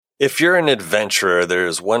If you're an adventurer,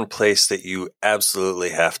 there's one place that you absolutely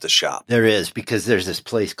have to shop. There is, because there's this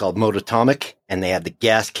place called Mototomic, and they have the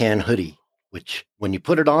gas can hoodie, which when you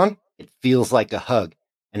put it on, it feels like a hug.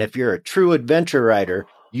 And if you're a true adventure rider,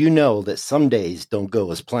 you know that some days don't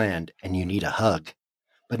go as planned and you need a hug.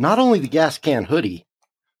 But not only the gas can hoodie,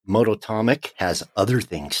 Mototomic has other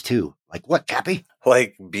things too. Like what, Cappy?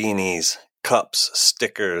 Like beanies, cups,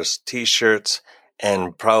 stickers, t-shirts,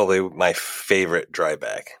 and probably my favorite dry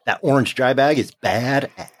bag. That orange dry bag is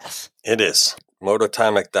badass. It is.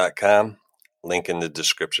 Mototomic.com. Link in the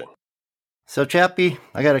description. So, Chappie,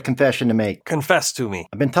 I got a confession to make. Confess to me.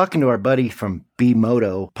 I've been talking to our buddy from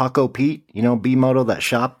B-Moto, Paco Pete. You know B-Moto, that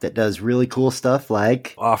shop that does really cool stuff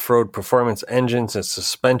like Off-road performance engines and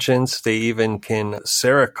suspensions. They even can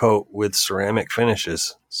Cerakote with ceramic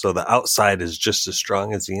finishes. So the outside is just as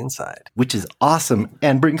strong as the inside. which is awesome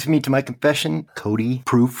and brings me to my confession, Cody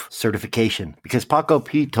Proof certification. Because Paco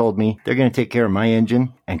Pete told me they're going to take care of my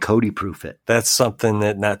engine and Cody Proof it. That's something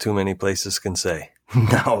that not too many places can say.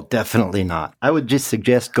 No, definitely not. I would just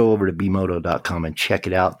suggest go over to bmoto.com and check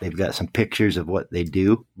it out. They've got some pictures of what they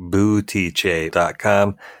do.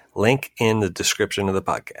 Bootiche.com. Link in the description of the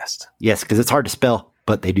podcast. Yes, because it's hard to spell,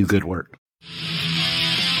 but they do good work.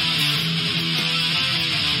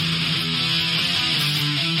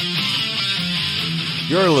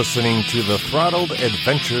 You're listening to the Throttled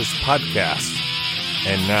Adventures podcast.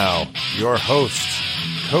 And now, your hosts,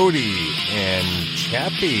 Cody and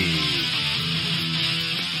Chappie.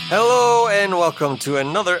 Hello, and welcome to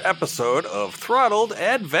another episode of Throttled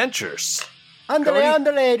Adventures. Andale,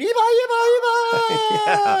 andale, viva, viva, viva!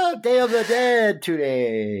 Yeah. Day of the Dead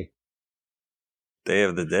today. Day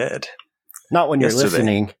of the Dead. Not when you're Yesterday.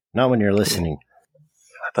 listening. Not when you're listening.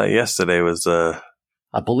 I thought yesterday was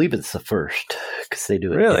I believe it's the first, because they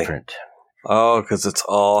do it Really? different. because it's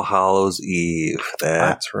All Hallows Eve.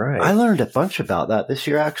 That's right. I learned a bunch about that this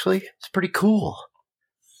year, actually. It's pretty cool.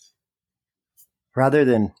 Rather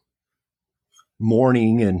than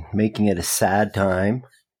mourning and making it a sad time,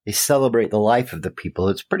 they celebrate the life of the people.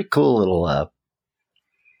 It's a pretty cool little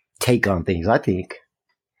take on things, I think.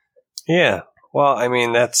 Yeah. Well, I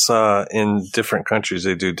mean, that's in different countries,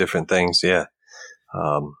 they do different things. Yeah.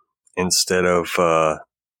 Instead of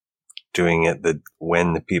doing it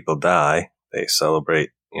when the people die, they celebrate,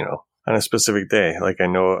 on a specific day. Like I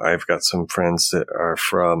know I've got some friends that are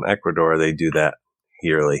from Ecuador. They do that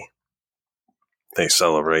yearly. They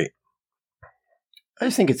celebrate. I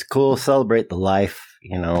just think it's cool to celebrate the life,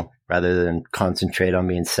 rather than concentrate on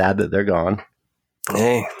being sad that they're gone.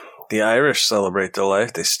 Hey, the Irish celebrate their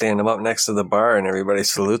life. They stand them up next to the bar and everybody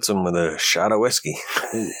salutes them with a shot of whiskey.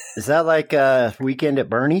 Is that like a weekend at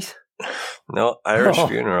Bernie's? No, Irish Oh.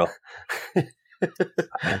 funeral.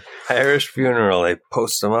 Irish funeral. They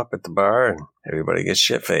post them up at the bar and everybody gets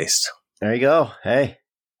shit-faced. There you go. Hey,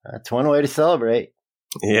 that's one way to celebrate.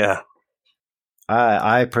 Yeah.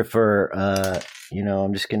 I prefer,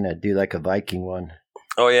 I'm just going to do like a Viking one.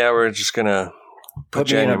 Oh, yeah, we're just going to put Put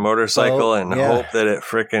you me on in your a motorcycle boat, and yeah. hope that it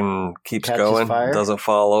frickin' keeps Catches going, fire. doesn't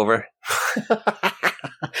fall over.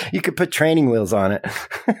 You could put training wheels on it.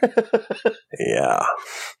 Yeah.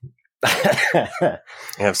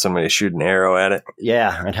 Have somebody shoot an arrow at it.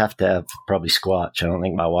 Yeah, I'd have to have probably Squatch. I don't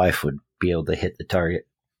think my wife would be able to hit the target.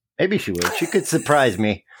 Maybe she would. She could surprise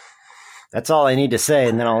me. That's all I need to say,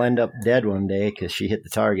 and then I'll end up dead one day because she hit the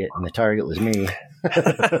target, and the target was me.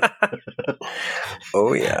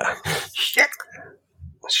 Oh, yeah.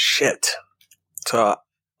 Shit. So,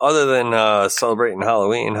 other than celebrating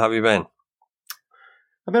Halloween, how have you been?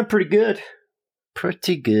 I've been pretty good.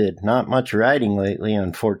 Pretty good. Not much riding lately,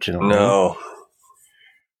 unfortunately. No.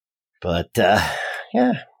 But,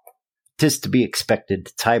 yeah. Tis to be expected.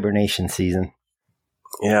 It's hibernation season.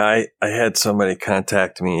 Yeah, I had somebody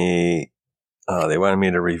contact me. They wanted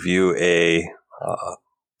me to review a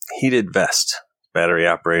heated vest, battery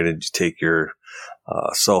operated. You take your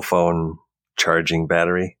cell phone charging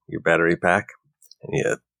battery, your battery pack, and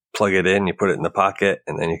you plug it in, you put it in the pocket,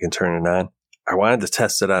 and then you can turn it on. I wanted to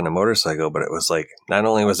test it on a motorcycle, but it was like, not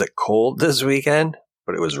only was it cold this weekend,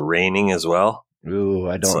 but it was raining as well. Ooh,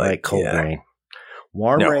 I don't It's like cold yeah. rain.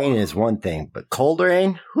 Warm No. rain is one thing, but cold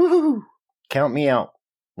rain, whoo, count me out.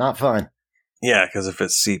 Not fun. Yeah, because if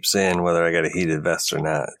it seeps in, whether I got a heated vest or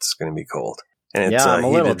not, it's going to be cold. And it's Yeah, I'm a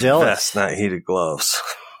heated little jealous. vest, not heated gloves.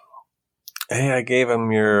 Hey, I gave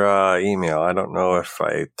him your email. I don't know if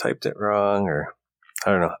I typed it wrong or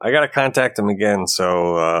I don't know. I got to contact him again,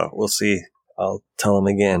 so we'll see. I'll tell him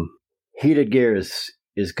again. Heated gear is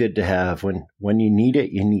good to have. When you need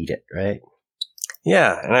it, right?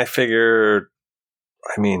 Yeah, and I figure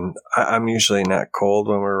I mean, I'm usually not cold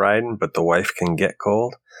when we're riding, but the wife can get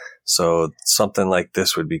cold. So something like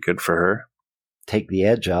this would be good for her. Take the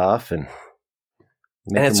edge off and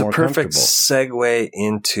And it's a perfect segue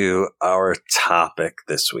into our topic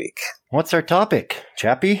this week. What's our topic,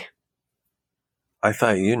 Chappie? I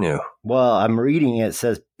thought you knew. Well, I'm reading it. It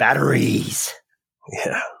says batteries.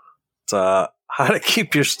 Yeah. It's how to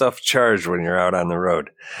keep your stuff charged when you're out on the road.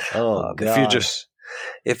 Oh, God.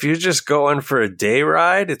 If you're just going for a day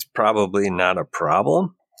ride, it's probably not a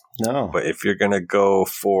problem. No. But if you're going to go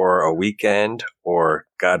for a weekend or,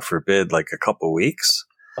 God forbid, like a couple weeks.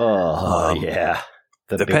 Oh, yeah.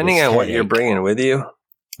 Depending on what you're bringing with you,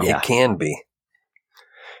 it can be.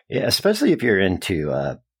 Yeah, especially if you're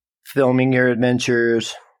into filming your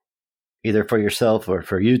adventures, either for yourself or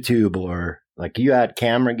for YouTube, or like you add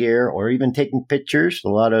camera gear or even taking pictures. A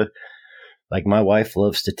lot of, like my wife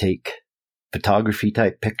loves to take photography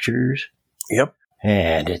type pictures. Yep.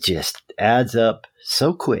 And it just adds up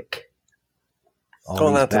so quick.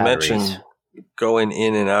 Well, not to mention going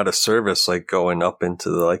in and out of service, like going up into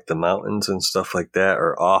the mountains and stuff like that,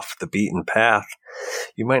 or off the beaten path.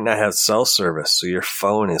 You might not have cell service, so your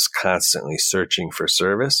phone is constantly searching for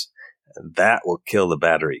service. And that will kill the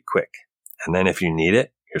battery quick. And then if you need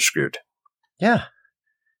it, you're screwed. Yeah.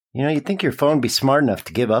 You know, you'd think your phone would be smart enough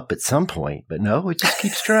to give up at some point, but no, it just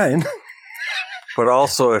keeps trying. But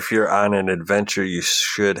also, if you're on an adventure, you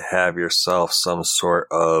should have yourself some sort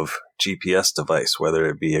of GPS device, whether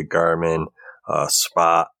it be a Garmin,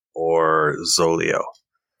 Spot, or Zoleo.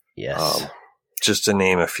 Yes. Just to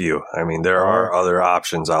name a few. I mean, there are other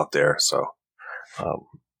options out there. So,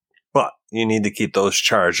 but you need to keep those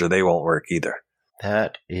charged or they won't work either.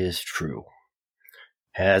 That is true.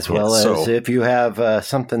 As well as if you have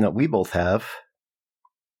something that we both have.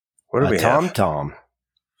 What do we have? TomTom.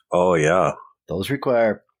 Oh, yeah. Those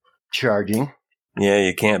require charging. Yeah,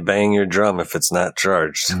 you can't bang your drum if it's not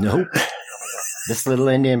charged. Nope. This little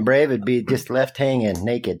Indian brave would be just left hanging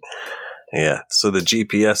naked. Yeah, so the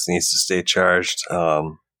GPS needs to stay charged.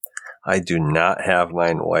 I do not have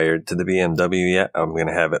mine wired to the BMW yet. I'm going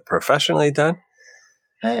to have it professionally done.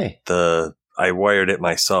 Hey. I wired it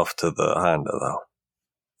myself to the Honda, though.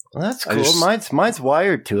 Well, that's cool. Mine's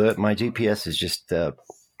wired to it. My GPS is just,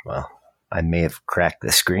 I may have cracked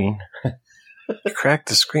the screen. You cracked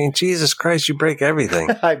the screen? Jesus Christ, you break everything.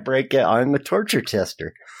 I break it. I'm a torture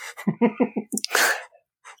tester.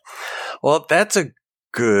 Well, that's a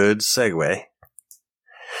good segue.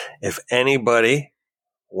 If anybody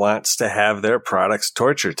wants to have their products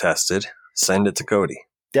torture tested, send it to Cody.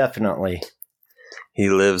 Definitely. He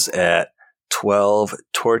lives at 12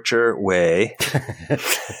 Torture Way.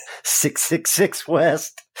 666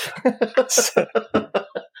 West.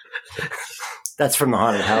 That's from the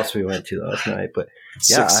haunted house we went to last night. But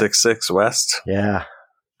yeah, 666 West. Yeah.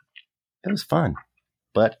 It was fun.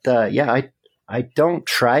 But I don't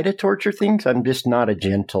try to torture things. I'm just not a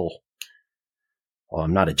gentle. Well,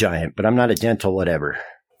 I'm not a giant, but I'm not a gentle whatever.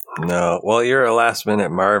 No. Well, you're a last minute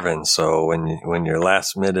Marvin. So when you're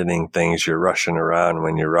last minuting things, you're rushing around.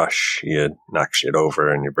 When you rush, you knock shit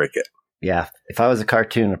over and you break it. Yeah. If I was a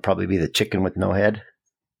cartoon, I'd probably be the chicken with no head.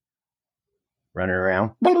 Running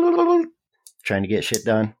around. Trying to get shit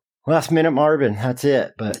done. Last minute Marvin. That's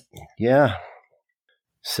it. But yeah.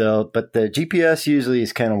 So, but the GPS usually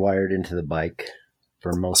is kind of wired into the bike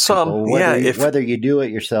for most people. Whether you do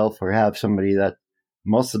it yourself or have somebody that,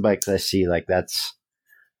 most of the bikes I see, like that's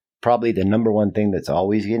probably the number one thing that's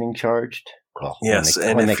always getting charged. Well, yes,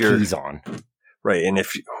 when the key's on. Right, and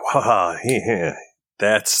if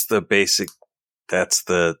that's the basic, that's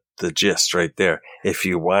the gist right there. If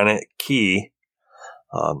you want it key,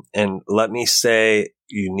 and let me say,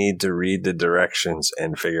 you need to read the directions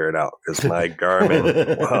and figure it out because my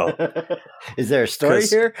Garmin. Wow, is there a story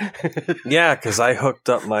here? Yeah, because I hooked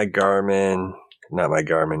up my TomTom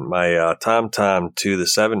to the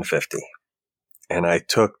 750, and I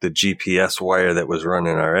took the GPS wire that was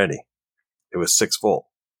running already. It was 6 volt.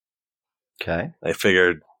 Okay. I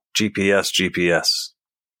figured GPS.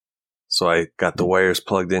 So I got the wires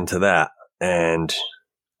plugged into that, and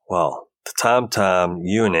well, the TomTom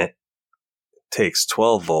unit takes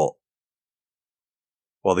 12 volt.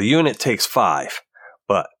 Well, the unit takes 5,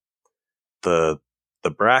 but the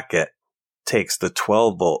bracket takes the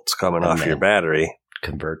 12 volts coming off your battery,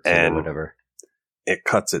 converts it or whatever. It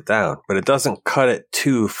cuts it down, but it doesn't cut it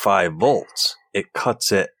to 5 volts. It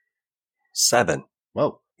cuts it 7.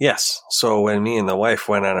 Whoa. Yes. So when me and the wife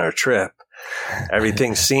went on our trip,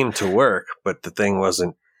 everything seemed to work, but the thing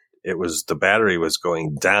wasn't. It was the battery was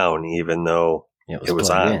going down even though it was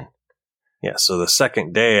on. In. Yeah. So the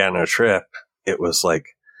second day on our trip, it was like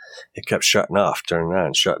it kept shutting off, turning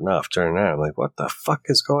on, shutting off, turning on. I'm like, what the fuck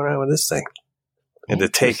is going on with this thing? And to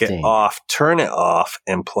take it off, turn it off,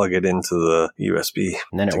 and plug it into the USB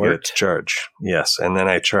and then to get it to charge. Yes, and then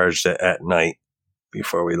I charged it at night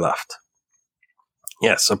before we left.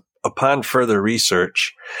 Yes, upon further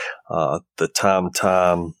research, the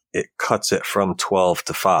TomTom, it cuts it from 12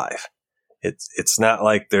 to 5. It's not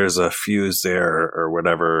like there's a fuse there or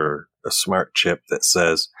whatever, a smart chip that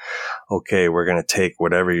says, okay, we're going to take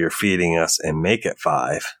whatever you're feeding us and make it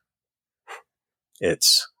 5.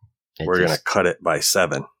 We're going to cut it by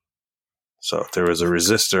 7. So if there was a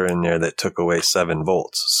resistor in there that took away 7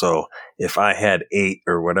 volts. So if I had 8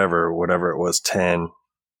 or whatever it was, 10,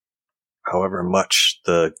 however much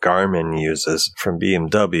the Garmin uses from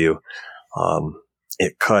BMW,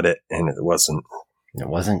 it cut it and it wasn't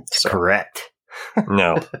correct.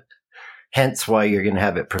 No. Hence why you're going to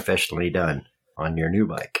have it professionally done on your new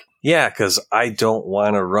bike. Yeah, because I don't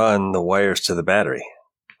want to run the wires to the battery.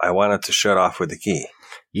 I want it to shut off with the key.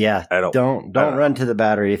 Yeah, don't run to the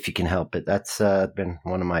battery if you can help it. That's been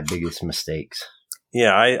one of my biggest mistakes.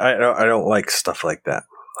 Yeah, I don't like stuff like that.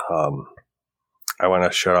 I want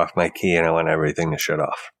to shut off my key and I want everything to shut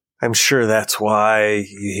off. I'm sure that's why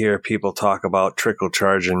you hear people talk about trickle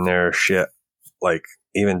charging their shit, like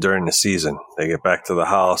even during the season. They get back to the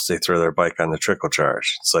house, they throw their bike on the trickle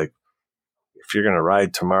charge. It's like, if you're going to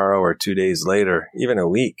ride tomorrow or 2 days later, even a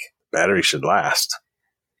week, battery should last.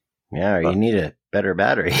 Yeah, or you need a better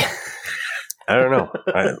battery. I don't know.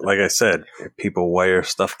 Like I said, if people wire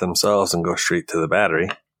stuff themselves and go straight to the battery,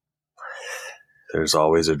 there's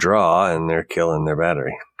always a draw and they're killing their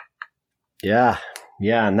battery. Yeah,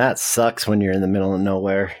 and that sucks when you're in the middle of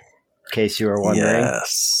nowhere, in case you were wondering.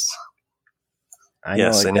 Yes. I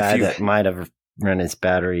know a guy that might have run his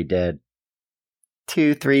battery dead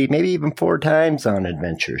 2, 3, maybe even 4 times on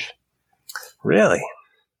adventures. Really?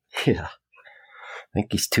 Yeah. I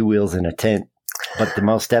think he's 2 wheels in a tent. But the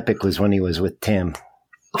most epic was when he was with Tim.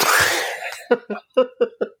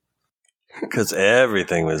 Because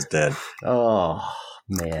everything was dead. Oh,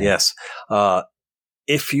 man. Yes.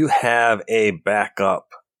 If you have a backup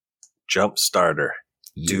jump starter,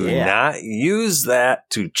 do not use that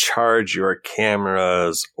to charge your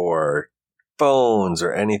cameras or phones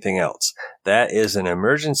or anything else. That is an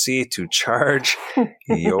emergency to charge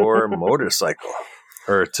your motorcycle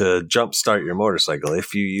or to jumpstart your motorcycle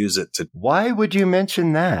if you use it to. Why would you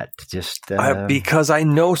mention that? Just because I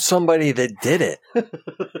know somebody that did it.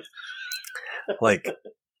 Like,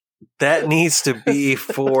 that needs to be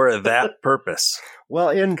for that purpose.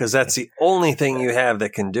 Well, because that's the only thing you have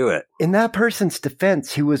that can do it. In that person's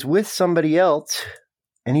defense, he was with somebody else,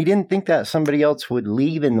 and he didn't think that somebody else would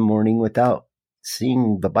leave in the morning without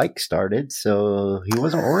seeing the bike started, so he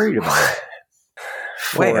wasn't worried about it.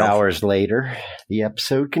 4 hours later, the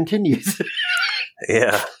episode continues.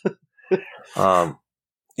 Yeah.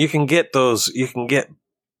 You can get those. You can get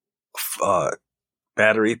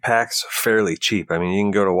battery packs fairly cheap. I mean, you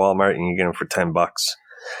can go to Walmart and you get them for $10.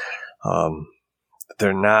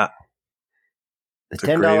 They're not. The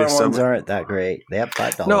 $10 ones aren't that great. They have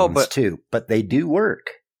 $5 ones too, but they do work.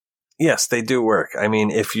 Yes, they do work. I mean,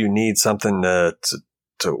 if you need something to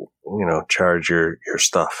charge your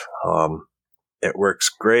stuff, it works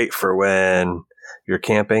great for when you're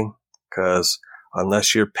camping, because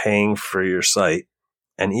unless you're paying for your site,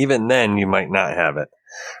 and even then you might not have it.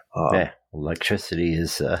 Electricity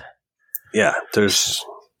is there's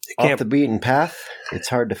off the beaten path. It's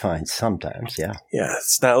hard to find sometimes. Yeah,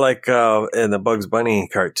 it's not like in the Bugs Bunny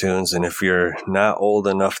cartoons. And if you're not old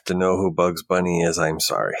enough to know who Bugs Bunny is, I'm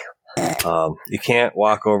sorry. You can't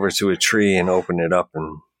walk over to a tree and open it up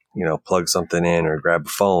and plug something in or grab a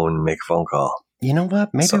phone and make a phone call. You know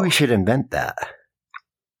what? Maybe we should invent that.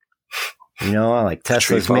 Like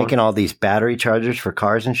Tesla's making all these battery chargers for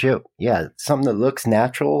cars and shit. Yeah, something that looks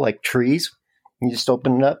natural, like trees. You just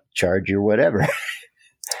open it up, charge your whatever.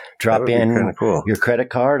 Drop in your credit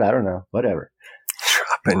card. I don't know, whatever.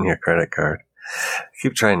 Drop in your credit card. I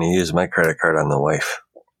keep trying to use my credit card on the wife.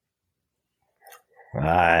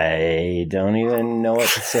 I don't even know what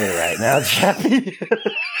to say right now, Chappie.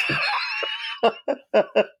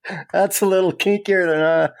 That's a little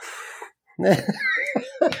kinkier than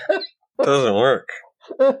Doesn't work.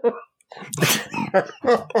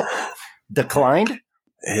 Declined?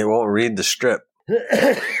 It won't read the strip.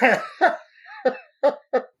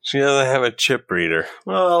 She doesn't have a chip reader.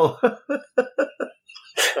 Oh.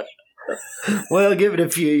 Well, give it a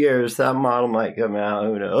few years. That model might come out.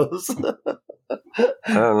 Who knows?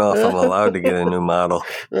 I don't know if I'm allowed to get a new model.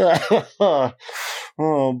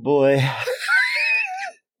 Oh, boy.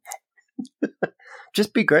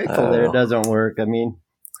 Just be grateful that it doesn't work. I mean,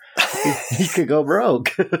 he could go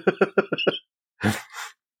broke.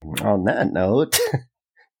 On that note,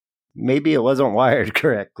 maybe it wasn't wired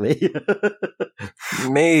correctly.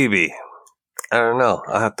 Maybe. I don't know.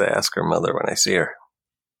 I'll have to ask her mother when I see her.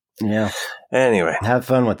 Yeah. Anyway. Have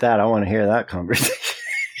fun with that. I want to hear that conversation.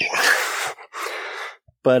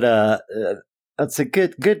 But that's a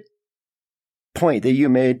good point that you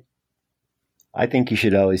made. I think you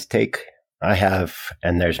should always take, I have,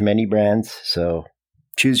 and there's many brands, so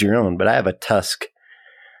choose your own, but I have a Tusk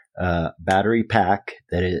battery pack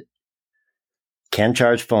that it can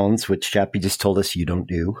charge phones, which Chappie just told us you don't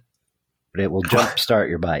do, but it will jump start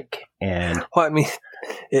your bike. And well, I mean,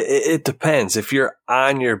 it depends. If you're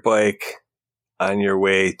on your bike on your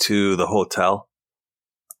way to the hotel,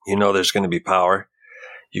 you know there's going to be power.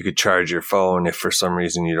 You could charge your phone if for some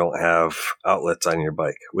reason you don't have outlets on your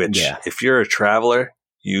bike, which if you're a traveler,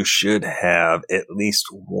 you should have at least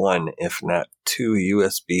one, if not two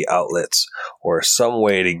USB outlets or some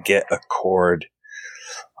way to get a cord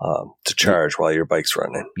to charge while your bike's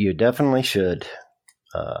running. You definitely should.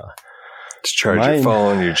 To charge your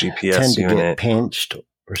phone, your GPS tend to unit. Get pinched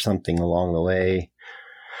or something along the way.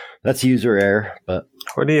 That's user error, but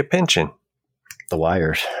what are you pinching? The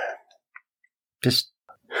wires.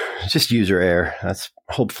 Just user error. That's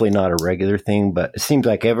hopefully not a regular thing, but it seems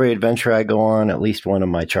like every adventure I go on, at least one of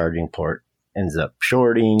my charging port ends up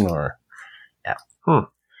shorting or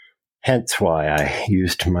Hence why I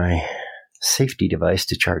used my safety device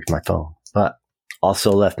to charge my phone. But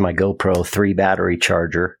also left my GoPro 3 battery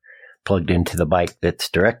charger plugged into the bike that's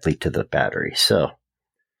directly to the battery. So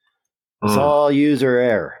it's all user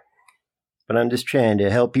error. But I'm just trying to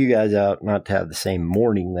help you guys out not to have the same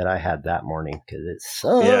morning that I had that morning because it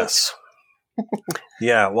sucks. Yes.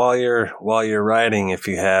 Yeah, while you're riding, if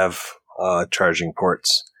you have charging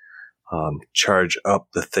ports, charge up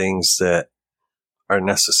the things that are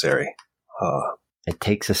necessary. It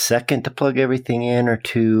takes a second to plug everything in or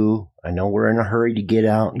two. I know we're in a hurry to get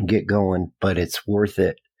out and get going, but it's worth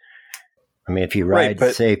it. I mean, if you ride,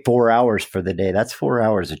 say, 4 hours for the day, that's 4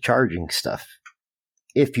 hours of charging stuff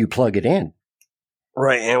if you plug it in.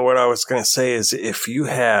 Right. And what I was going to say is if you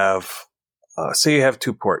have, say you have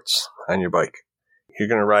 2 ports on your bike, you're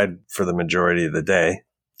going to ride for the majority of the day.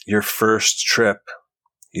 Your first trip,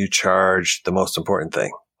 you charge the most important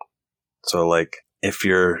thing. So like if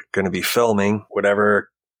you're going to be filming, whatever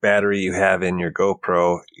battery you have in your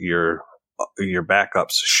GoPro, your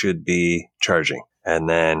backups should be charging. And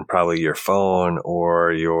then probably your phone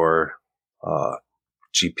or your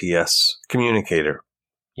GPS communicator.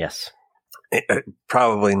 Yes.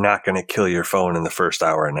 Probably not going to kill your phone in the first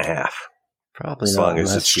hour and a half. Probably as not, long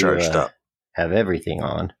as it's charged up. Have everything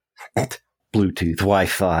on. Bluetooth,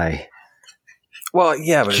 Wi-Fi. Well,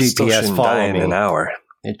 yeah, but GPS it still shouldn't die in an hour.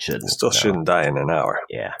 It shouldn't. It still shouldn't die in an hour.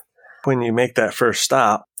 Yeah. When you make that first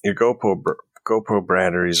stop, your GoPro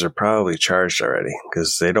batteries are probably charged already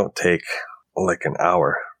because they don't take like an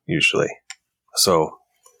hour usually. So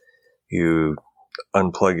you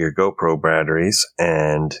unplug your GoPro batteries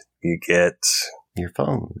and you get your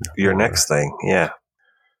phone. Your next thing. Yeah.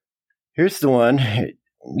 Here's the one.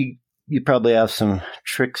 You probably have some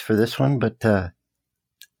tricks for this one, but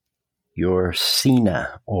your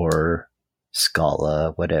Sena or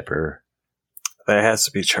Scala, whatever. That has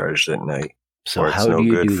to be charged at night. So how do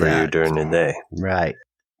you do for that? You during the day. Right.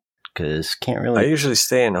 Because can't really. I usually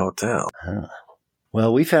stay in a hotel.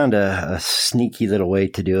 Well, we found a sneaky little way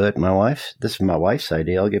to do it. This is my wife's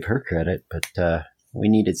idea. I'll give her credit, but we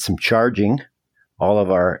needed some charging. All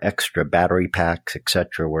of our extra battery packs,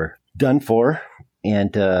 etc., were done for,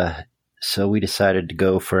 and so we decided to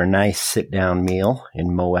go for a nice sit-down meal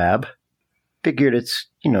in Moab. Figured it's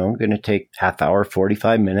going to take half hour,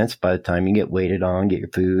 45 minutes by the time you get waited on, get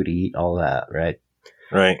your food, eat, all that, right?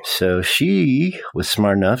 Right. So she was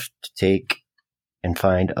smart enough to take and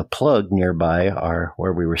find a plug nearby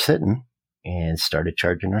where we were sitting and started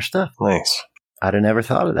charging our stuff. Nice. I'd have never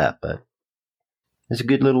thought of that, but it's a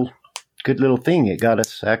good little thing. It got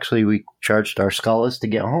us, actually, we charged our Scalas to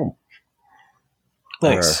get home.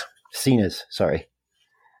 Nice. Or Senas, sorry.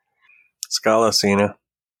 Scala, Sena,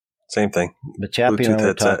 same thing. But Chappie and I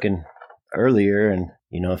were talking earlier, and,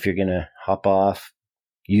 if you're going to hop off,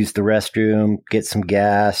 use the restroom, get some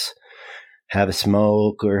gas, have a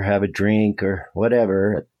smoke or have a drink or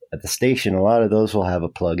whatever at the station, a lot of those will have a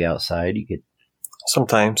plug outside. You could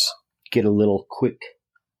sometimes get a little quick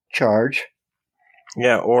charge.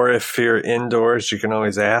 Yeah, or if you're indoors, you can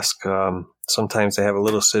always ask. Sometimes they have a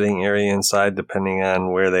little sitting area inside, depending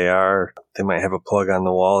on where they are. They might have a plug on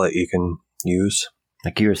the wall that you can use.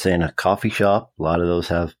 Like you were saying, a coffee shop, a lot of those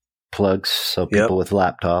have plugs, so people with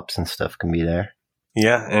laptops and stuff can be there.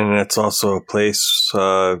 Yeah, and it's also a place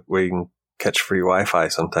where you can catch free Wi-Fi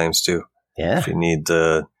sometimes too. Yeah. If you need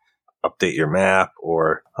to update your map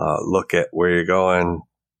or look at where you're going,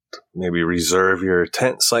 maybe reserve your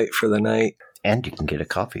tent site for the night. And you can get a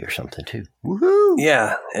coffee or something too. Woohoo!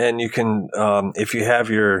 Yeah, and you can, if you have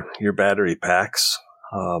your battery packs,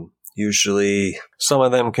 usually some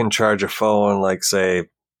of them can charge a phone like, say,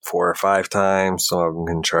 4 or 5 times. Some of them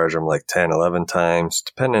can charge them like 10, 11 times,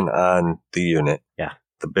 depending on the unit. Yeah.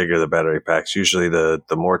 The bigger the battery packs, usually the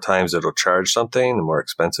more times it'll charge something, the more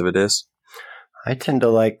expensive it is. I tend to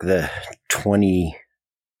like the 20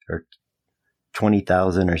 or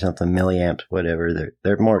 20,000 or something milliamps, whatever.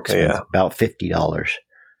 They're more expensive, about $50.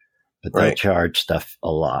 But they charge stuff a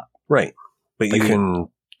lot. Right. But you can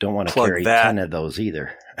don't want to carry 10 of those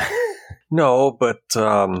either. No, but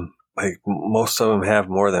like most of them have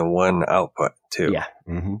more than one output too. Yeah.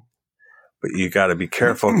 Mm-hmm. But you got to be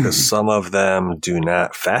careful because some of them do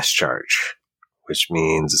not fast charge, which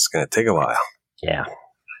means it's going to take a while. Yeah.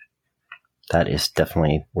 That is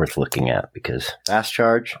definitely worth looking at because fast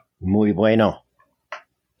charge, muy bueno.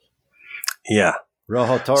 Yeah.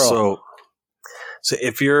 Rojo Toro. So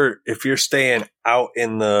if you're staying out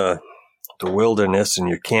in the wilderness and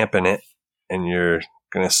you're camping it and you're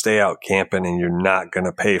going to stay out camping and you're not going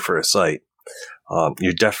to pay for a site,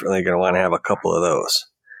 you're definitely going to want to have a couple of those.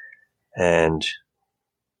 And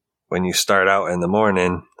when you start out in the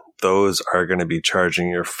morning, those are going to be charging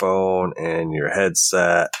your phone and your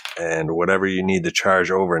headset and whatever you need to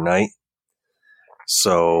charge overnight.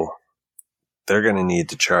 So they're going to need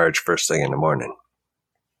to charge first thing in the morning,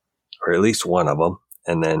 or at least one of them.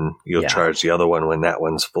 And then you'll charge the other one when that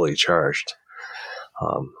one's fully charged.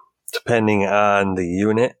 Depending on the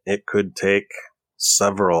unit, it could take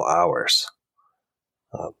several hours.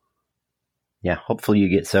 Yeah, hopefully you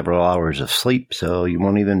get several hours of sleep so you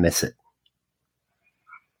won't even miss it.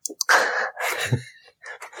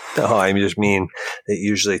 No, I just mean it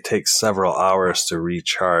usually takes several hours to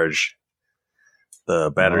recharge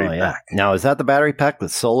the battery pack. Now, is that the battery pack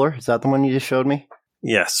that's solar? Is that the one you just showed me?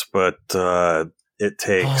 Yes, but it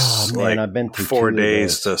takes I've been through 4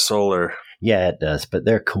 days to solar. Yeah, it does, but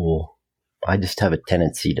they're cool. I just have a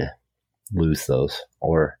tendency to lose those,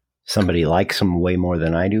 or somebody likes them way more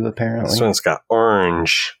than I do, apparently. This one's got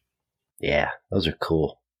orange. Yeah, those are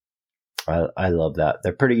cool. I love that.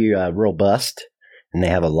 They're pretty robust, and they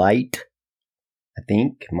have a light, I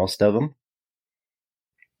think, most of them.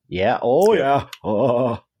 Yeah. Oh, yeah.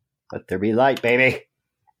 Oh, let there be light, baby.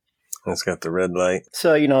 It's got the red light.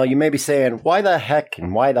 So, you may be saying, why the heck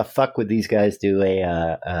and why the fuck would these guys do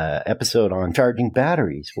a episode on charging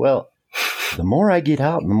batteries? Well, the more I get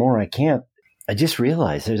out and the more I camp, I just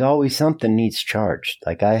realized there's always something needs charged.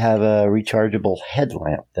 Like I have a rechargeable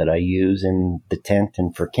headlamp that I use in the tent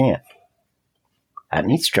and for camp. That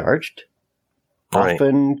needs charged. Right.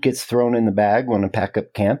 Often gets thrown in the bag when I pack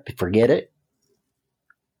up camp. Forget it.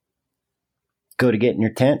 Go to get in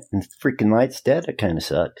your tent and freaking light's dead. It kind of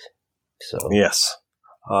sucks. So yes.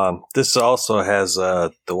 This also has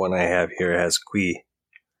the one I have here has Qi.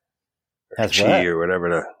 Has Qi what? or whatever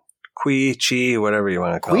the Qi, whatever you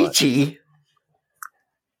want to call it. Qi.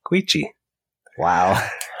 Wow.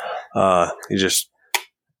 You just,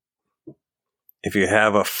 if you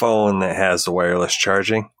have a phone that has the wireless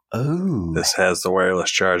charging, this has the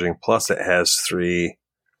wireless charging, plus it has 3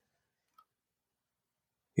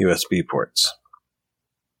 USB ports.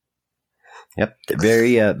 Yep.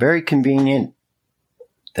 Very, very convenient.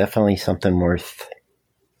 Definitely something worth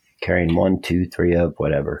carrying 1, 2, 3 of,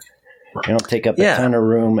 whatever. You don't take up a ton of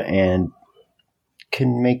room and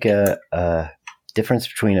can make a difference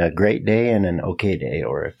between a great day and an okay day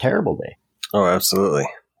or a terrible day. Oh, absolutely.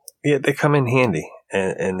 Yeah, they come in handy.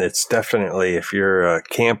 And it's definitely, if you're a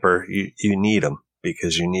camper, you need them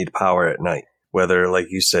because you need power at night. Whether, like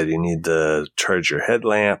you said, you need to charge your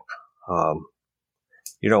headlamp.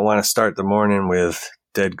 You don't want to start the morning with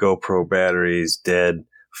dead GoPro batteries, dead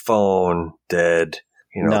phone, dead.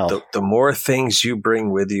 The more things you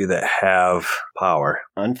bring with you that have power.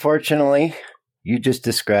 Unfortunately, you just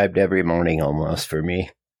described every morning almost for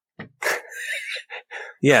me.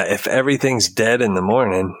 Yeah, if everything's dead in the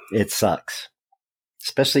morning. It sucks.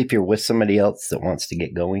 Especially if you're with somebody else that wants to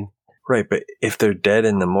get going. Right, but if they're dead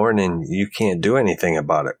in the morning, you can't do anything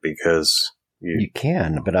about it because... You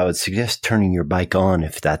can, but I would suggest turning your bike on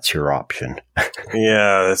if that's your option.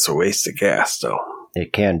 Yeah, that's a waste of gas, though.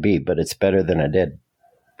 It can be, but it's better than a dead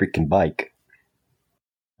freaking bike.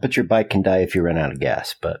 But your bike can die if you run out of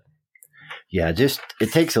gas. But yeah,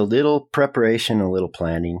 it takes a little preparation, a little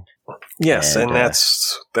planning. Yes, and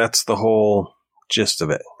that's the whole gist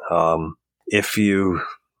of it. If you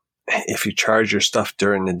if you charge your stuff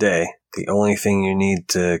during the day, the only thing you need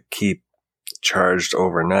to keep charged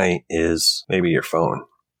overnight is maybe your phone.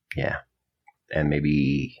 Yeah. And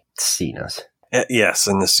maybe Cena's. Yes,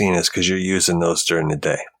 and the Cena's, because you're using those during the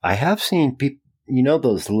day. I have seen people,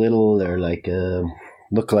 those little, they're like,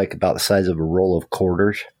 look like about the size of a roll of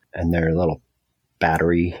quarters, and they're a little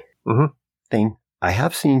battery thing. I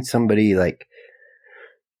have seen somebody like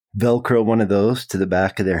Velcro one of those to the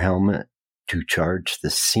back of their helmet to charge the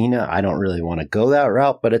Cena. I don't really want to go that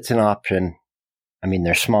route, but it's an option. I mean,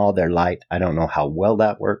 they're small, they're light. I don't know how well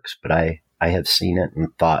that works, but I have seen it and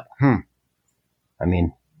thought, I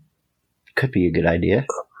mean, could be a good idea.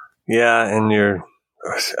 Yeah, and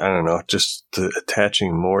I don't know, just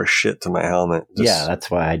attaching more shit to my helmet. Yeah,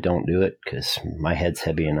 that's why I don't do it, because my head's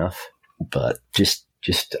heavy enough. But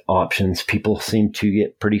just options. People seem to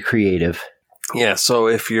get pretty creative. Yeah, so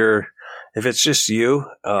if it's just you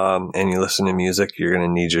and you listen to music, you're going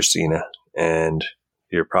to need your Cena, and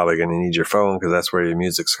you're probably going to need your phone because that's where your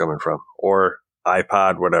music's coming from, or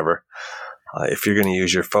iPod, whatever. If you're going to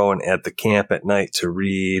use your phone at the camp at night to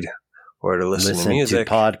read or to listen to music.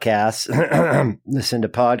 To podcasts. Listen to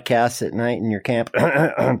podcasts at night in your camp.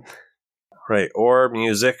 Right, or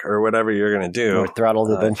music or whatever you're going to do. Or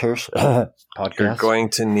Throttle Adventures podcast. You're going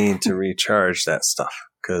to need to recharge that stuff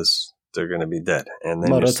because they're going to be dead. And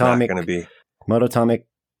then it's not going to be... Mototomic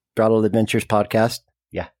Throttle Adventures podcast.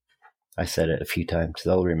 Yeah, I said it a few times.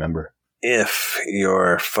 They'll remember. If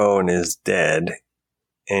your phone is dead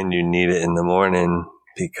and you need it in the morning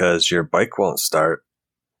because your bike won't start,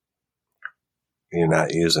 you're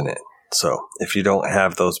not using it. So if you don't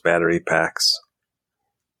have those battery packs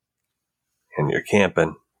and you're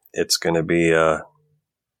camping, it's going to be a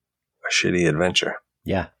shitty adventure.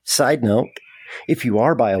 Yeah. Side note, if you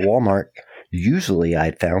are by a Walmart, usually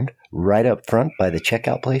I found right up front by the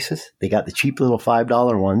checkout places, they got the cheap little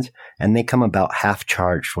 $5 ones, and they come about half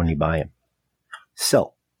charged when you buy them.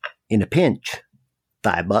 So, in a pinch,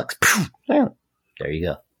 $5, there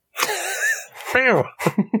you go.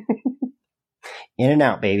 In and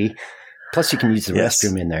out, baby. Plus, you can use the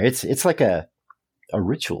restroom in there. It's like a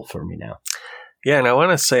ritual for me now. Yeah, and I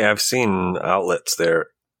want to say I've seen outlets there,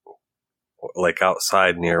 like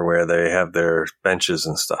outside near where they have their benches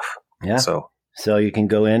and stuff. Yeah. So you can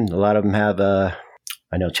go in. A lot of them have,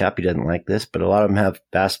 I know Chappie doesn't like this, but a lot of them have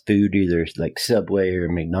fast food, either like Subway or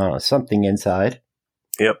McDonald's, something inside.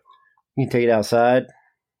 Yep. You can take it outside,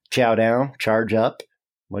 chow down, charge up,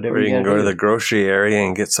 whatever. Or you can go to the grocery area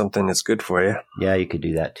and get something that's good for you. Yeah, you could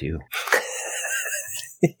do that too.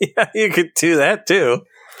 Yeah, you could do that too.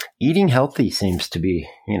 Eating healthy seems to be,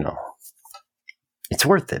 it's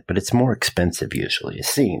worth it, but it's more expensive usually, it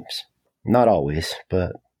seems. Not always,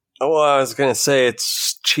 but... Well, I was going to say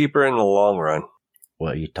it's cheaper in the long run.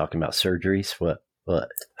 What, are you talking about surgeries? What?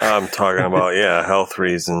 I'm talking about, health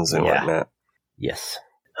reasons and whatnot. Yes.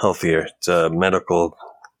 Healthier. It's medical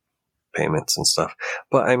payments and stuff.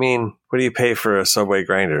 But, I mean, what do you pay for a Subway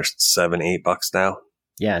grinder? $7-8 now?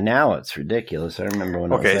 Yeah, now it's ridiculous. I remember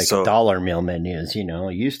when it was like dollar meal menus, it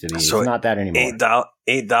used to be. So it's not that anymore.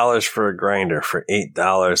 $8 for a grinder. For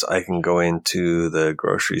 $8, I can go into the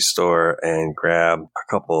grocery store and grab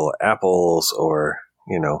a couple apples or,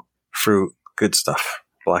 fruit, good stuff.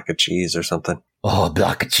 Block of cheese or something. Oh, a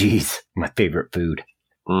block of cheese. My favorite food.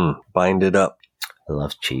 Bind it up. I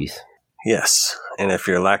love cheese. Yes. And if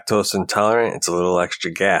you're lactose intolerant, it's a little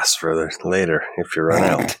extra gas for later if you run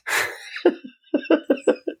out.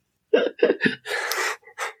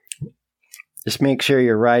 Just make sure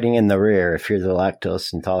you're riding in the rear if you're the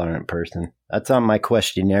lactose intolerant person. That's on my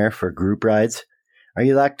questionnaire for group rides. Are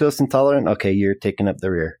you lactose intolerant? Okay, you're taking up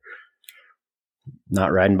the rear.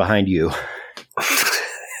 Not riding behind you.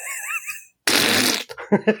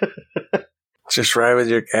 Just ride with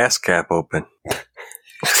your gas cap open.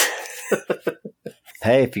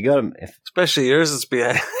 Hey, if you go to... Especially yours is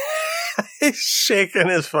behind... He's shaking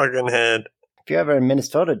his fucking head. If you're ever in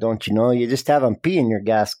Minnesota, don't you know, you just have them pee in your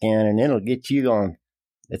gas can and it'll get you going.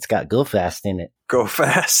 It's got Go Fast in it. Go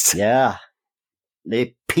Fast? Yeah.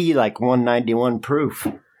 They pee like 191 proof.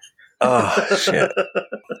 Oh, shit.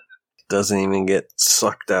 Doesn't even get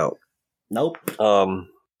sucked out. Nope.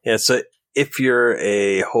 Yeah, so if you're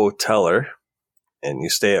a hoteler and you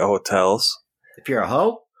stay at hotels. If you're a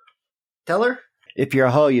hoe? Tell her? If you're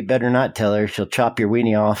a hoe, you better not tell her. She'll chop your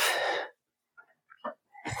weenie off.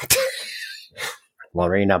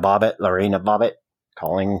 Lorena Bobbitt.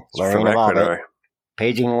 Calling Lorena Bobbitt.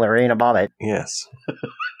 Paging Lorena Bobbitt. Yes.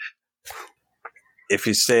 If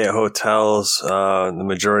you stay at hotels, the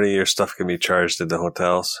majority of your stuff can be charged at the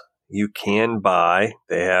hotels. You can buy,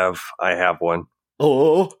 I have one.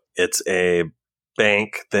 Oh. It's a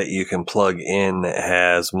bank that you can plug in that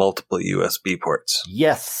has multiple USB ports.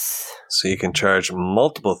 Yes. So you can charge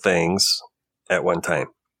multiple things at one time.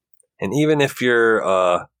 And even if you're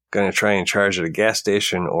going to try and charge at a gas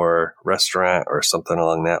station or restaurant or something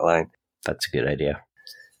along that line. That's a good idea.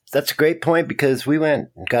 That's a great point because we went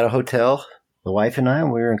and got a hotel, the wife and I,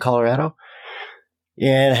 when we were in Colorado.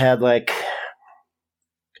 And had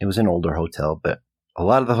it was an older hotel, but a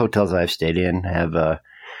lot of the hotels I've stayed in have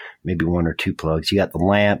maybe one or two plugs. You got the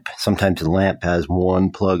lamp. Sometimes the lamp has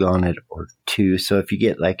one plug on it or two. So if you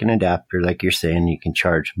get like an adapter, like you're saying, you can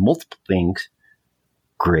charge multiple things.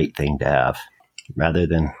 Great thing to have. Rather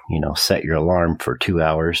than, set your alarm for 2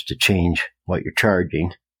 hours to change what you're charging,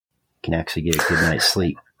 you can actually get a good night's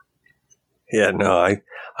sleep. Yeah, no,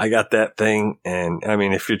 I got that thing. And I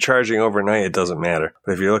mean, if you're charging overnight, it doesn't matter.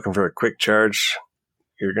 But if you're looking for a quick charge,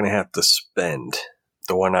 you're going to have to spend.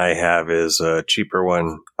 The one I have is a cheaper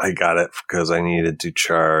one. I got it because I needed to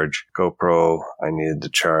charge GoPro. I needed to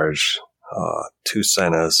charge 2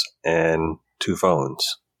 Senas and 2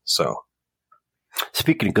 phones. So.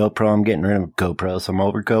 Speaking of GoPro, I'm getting rid of GoPro. So I'm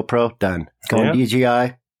over GoPro. Done. Going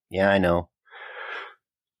DJI. Yeah, I know.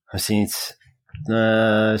 I've seen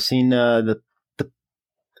the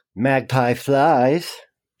Magpie flies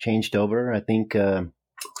changed over. I think.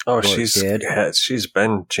 She's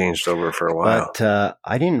been changed over for a while. But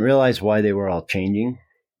I didn't realize why they were all changing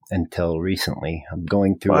until recently. I'm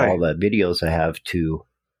going through all the videos I have to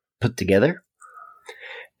put together,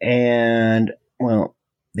 and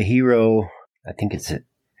the Hero. I think it's a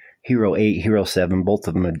Hero 8, Hero 7. Both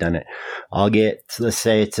of them have done it. Let's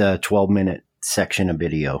say it's a 12-minute section of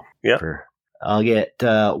video. Yeah. I'll get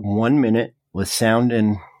 1 minute with sound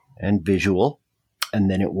and visual, and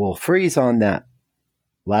then it will freeze on that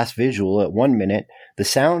last visual at 1 minute. The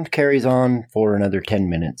sound carries on for another 10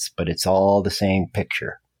 minutes, but it's all the same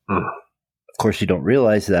picture. Mm. Of course, you don't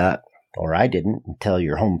realize that, or I didn't, until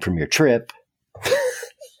you're home from your trip.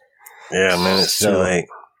 Yeah, and then it's too late.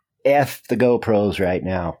 F the GoPros right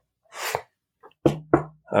now.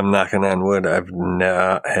 I'm knocking on wood. I've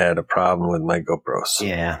not had a problem with my GoPros.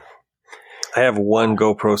 Yeah. I have one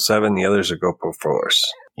GoPro 7. The others are GoPro 4s.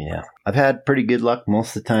 Yeah. I've had pretty good luck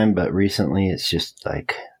most of the time, but recently it's just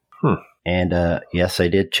like... And yes, I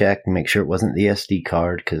did check and make sure it wasn't the SD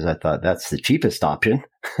card because I thought that's the cheapest option.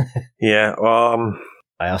 Yeah.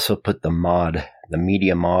 I also put the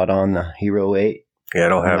media mod on the Hero 8. Yeah, I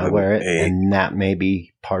don't have it. Wear it, and that may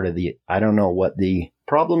be part of the... I don't know what the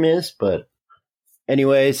problem is, but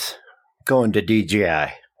anyways, going to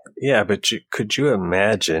DJI. Yeah, but could you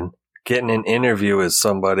imagine getting an interview with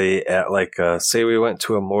somebody at say we went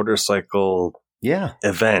to a motorcycle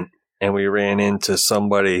event and we ran into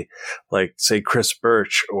somebody like, say, Chris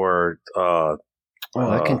Birch or... I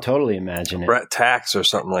can totally imagine it. Brett Tax or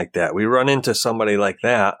something like that. We run into somebody like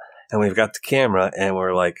that and we've got the camera and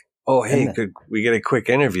we're like, oh, hey, could we get a quick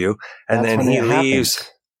interview? And then he leaves.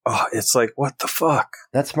 Happens. Oh, it's like, what the fuck?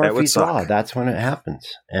 That's Murphy's Law. That's when it happens.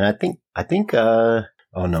 And I think, oh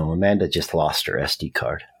no, Amanda just lost her SD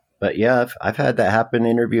card. But yeah, I've had that happen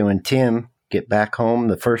interviewing Tim, get back home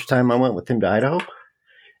the first time I went with him to Idaho.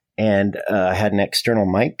 And I had an external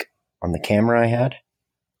mic on the camera I had.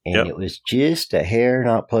 And It was just a hair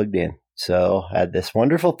not plugged in. So I had this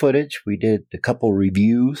wonderful footage. We did a couple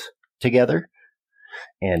reviews together.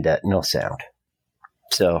 And no sound.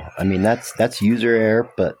 So, I mean, that's user error,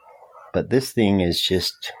 but this thing is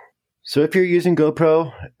just... So if you're using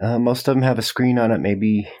GoPro, most of them have a screen on it.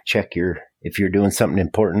 Maybe check if you're doing something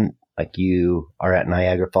important, like you are at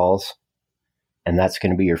Niagara Falls, and that's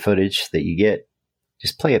going to be your footage that you get,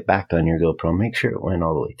 just play it back on your GoPro. Make sure it went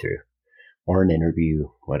all the way through. Or an interview,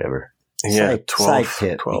 whatever. Yeah, side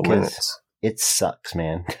tip 12 minutes. It sucks,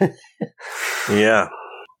 man. Yeah.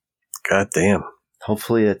 God damn.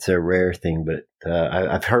 Hopefully it's a rare thing, but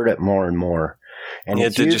I've heard it more and more. And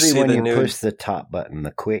it's usually when you push the top button,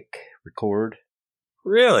 the quick record.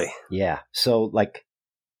 Really? Yeah. So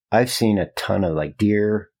I've seen a ton of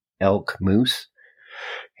deer, elk, moose,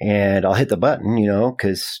 and I'll hit the button,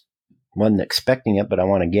 because I wasn't expecting it, but I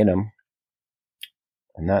want to get them.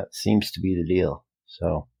 And that seems to be the deal.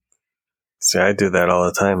 So. See, I do that all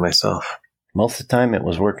the time myself. Most of the time it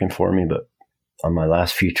was working for me, but on my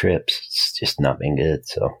last few trips, it's just not been good.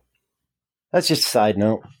 So that's just a side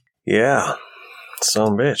note. Yeah.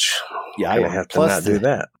 Son of a bitch. Yeah, I have to not do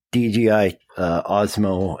that. DJI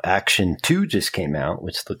Osmo Action 2 just came out,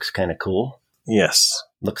 which looks kind of cool. Yes.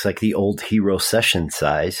 Looks like the old Hero Session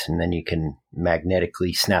size, and then you can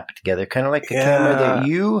magnetically snap it together, kind of like the camera that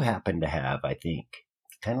you happen to have, I think.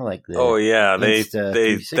 Kind of like the... Oh, yeah.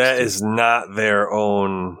 That is not their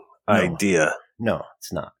own idea. No,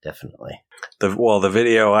 it's not, definitely. The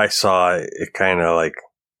video I saw, it kind of like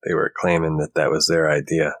they were claiming that was their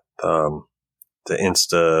idea. The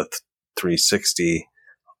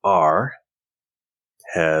Insta360R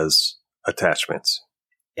has attachments.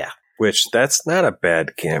 Yeah. Which, that's not a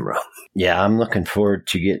bad camera. Yeah, I'm looking forward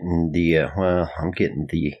to getting I'm getting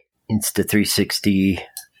the Insta360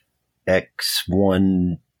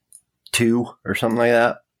 X1 2 or something like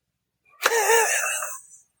that.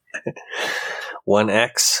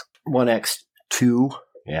 1X? 1X2.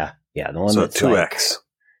 Yeah, the one so that's 2X. like,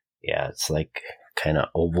 yeah, it's like kind of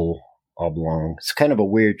oblong. It's kind of a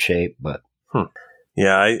weird shape, but.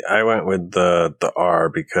 Yeah, I went with the R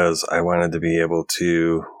because I wanted to be able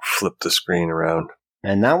to flip the screen around.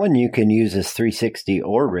 And that one you can use as 360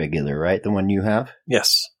 or regular, right? The one you have?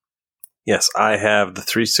 Yes. Yes, I have the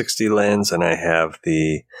 360 lens and I have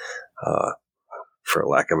the, for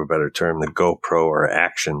lack of a better term, the GoPro or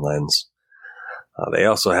action lens. They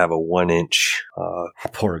also have a 1-inch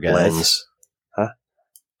Poor guys. lens. Huh?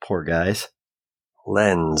 Poor guys.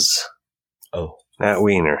 Lens. Oh. Not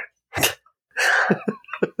wiener.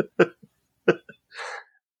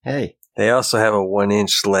 Hey. They also have a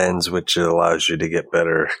 1-inch lens, which allows you to get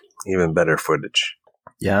even better footage.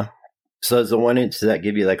 Yeah. So is the 1-inch, does that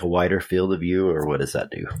give you like a wider field of view, or what does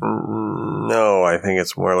that do? No, I think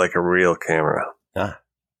it's more like a real camera.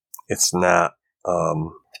 It's not.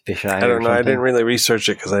 Fisheye. I don't know. Something? I didn't really research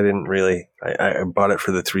it because I didn't really. I bought it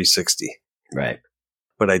for the 360. Right.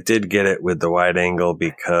 But I did get it with the wide angle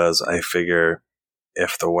because I figure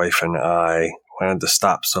if the wife and I wanted to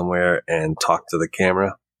stop somewhere and talk to the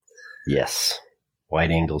camera. Yes. Wide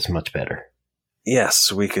angle's much better.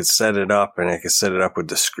 Yes, we could set it up, and I could set it up with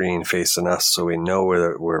the screen facing us so we know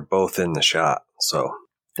we're both in the shot. So,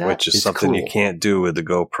 which is something cool. you can't do with the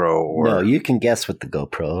GoPro. No, you can guess with the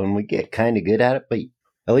GoPro, and we get kind of good at it, but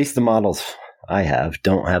at least the models I have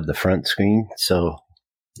don't have the front screen, so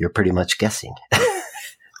you're pretty much guessing.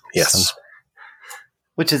 Yes.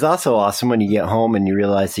 Which is also awesome when you get home and you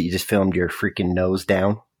realize that you just filmed your freaking nose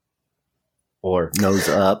down or nose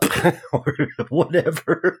up or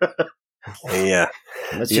whatever. Yeah.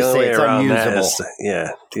 Let's just say it's unusable.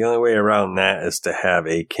 The only way around that is to have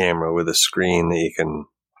a camera with a screen that you can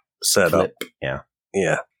set up. Yeah.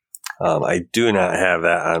 Yeah. I do not have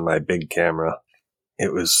that on my big camera.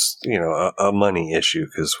 It was, a money issue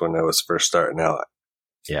because when I was first starting out,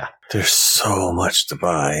 there's so much to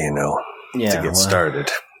buy, to get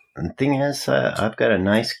started. And the thing is, I've got a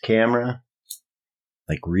nice camera,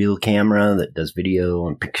 like real camera that does video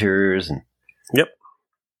and pictures. And yep.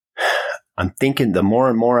 I'm thinking the more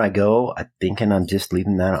and more I go, I'm thinking I'm just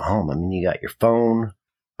leaving that at home. I mean, you got your phone,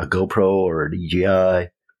 a GoPro or a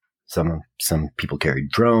DJI. Some people carry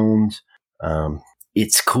drones.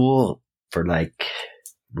 It's cool for like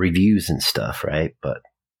reviews and stuff, right? But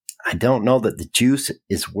I don't know that the juice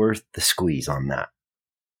is worth the squeeze on that.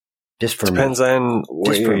 Just for Depends me. on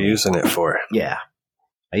what you're using it for. Yeah.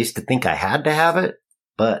 I used to think I had to have it,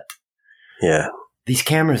 but these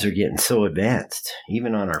cameras are getting so advanced,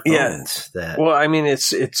 even on our phones. Well, I mean,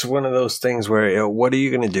 it's one of those things where what are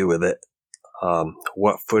you going to do with it?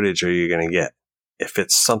 What footage are you going to get? If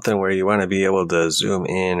it's something where you want to be able to zoom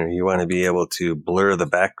in or you want to be able to blur the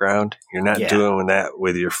background, you're not doing that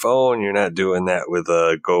with your phone. You're not doing that with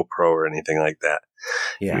a GoPro or anything like that.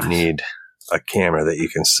 Yeah. You need a camera that you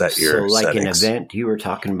can set your So like settings. An event you were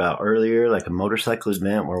talking about earlier, like a motorcycle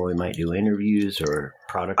event where we might do interviews or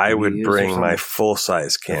product I would reviews bring my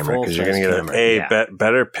full-size camera because you're going to get a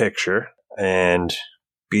better picture and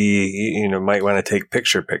B, might want to take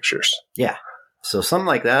pictures. Yeah. So something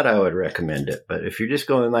like that, I would recommend it. But if you're just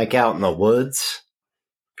going like out in the woods,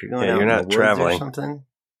 if you're going out you're in not the woods traveling or something,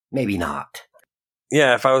 maybe not.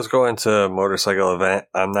 Yeah, if I was going to a motorcycle event,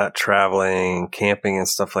 I'm not traveling, camping and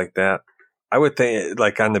stuff like that. I would think,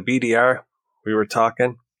 like on the BDR, we were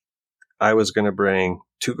talking, I was going to bring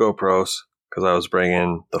 2 GoPros because I was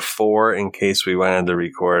bringing the 4 in case we wanted to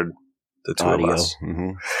record the 2 Audio. of us.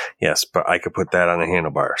 Mm-hmm. Yes, but I could put that on the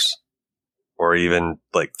handlebars or even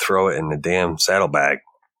like throw it in the damn saddlebag.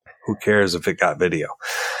 Who cares if it got video?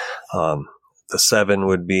 The 7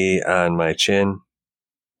 would be on my chin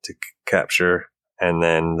to capture, and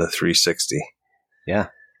then the 360. Yeah.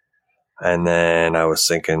 And then I was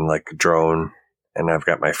thinking like a drone, and I've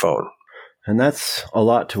got my phone. And that's a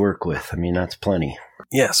lot to work with. I mean, that's plenty.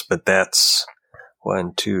 Yes, but that's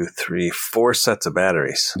 1, 2, 3, 4 sets of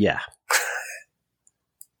batteries. Yeah.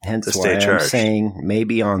 Hence why I'm saying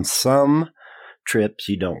maybe on some trips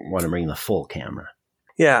you don't want to bring the full camera.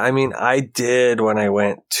 Yeah, I mean, I did when I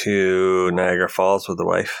went to Niagara Falls with the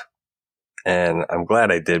wife. And I'm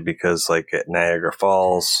glad I did because like at Niagara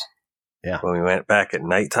Falls, Yeah. When we went back at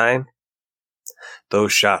nighttime,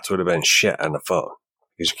 those shots would have been shit on the phone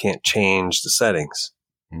because you can't change the settings.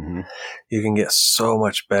 Mm-hmm. You can get so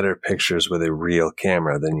much better pictures with a real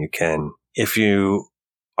camera than you can if you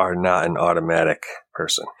are not an automatic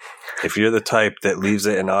person. If you're the type that leaves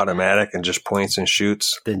it in automatic and just points and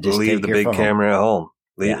shoots, Then just leave take the your big phone. camera at home.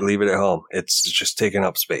 Yeah. Leave it at home. It's just taking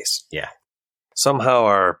up space. Yeah. Somehow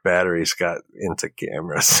our batteries got into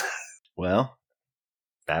cameras. Well,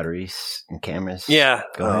 batteries and cameras Yeah.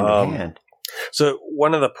 go hand in hand. So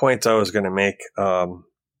one of the points I was going to make,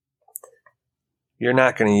 you're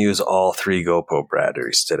not going to use all 3 GoPro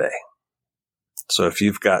batteries today. So if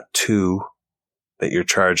you've got 2 that you're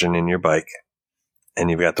charging in your bike and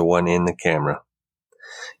you've got the one in the camera,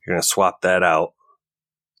 you're going to swap that out.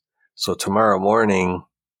 So tomorrow morning,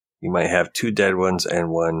 you might have 2 dead ones and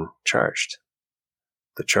 1 charged.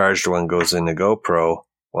 The charged one goes in the GoPro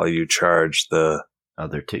while you charge the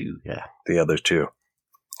Other 2, yeah. the other 2.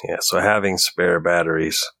 Yeah, so having spare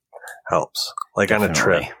batteries helps. Like Definitely. on a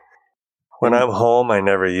trip. When I'm home, I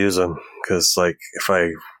never use them because, like, if I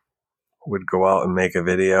would go out and make a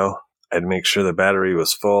video, I'd make sure the battery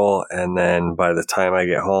was full, and then by the time I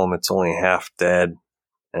get home, it's only half dead,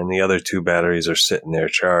 and the other 2 batteries are sitting there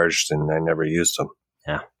charged, and I never used them.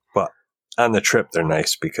 Yeah. But on the trip, they're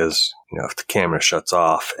nice because, you know, if the camera shuts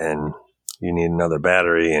off and you need another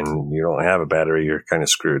battery and you don't have a battery, you're kind of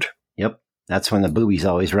screwed. Yep. That's when the boobies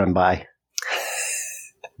always run by.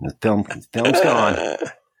 The film's gone.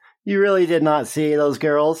 You really did not see those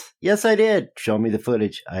girls? Yes, I did. Show me the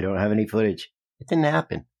footage. I don't have any footage. It didn't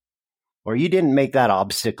happen. Or you didn't make that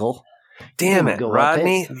obstacle. Damn You it, go up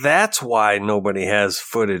Rodney. it. That's why nobody has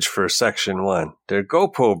footage for Section 1. Their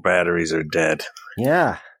GoPro batteries are dead.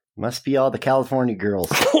 Yeah. Must be all the California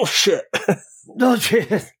girls. Bullshit. No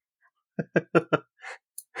shit.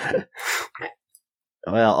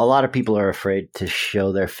 Well, a lot of people are afraid to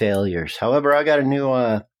show their failures. However, I got a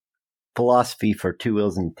new philosophy for Two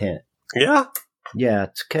Wheels and Tent. Yeah? Yeah,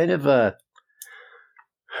 it's kind of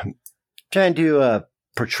trying to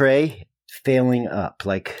portray failing up.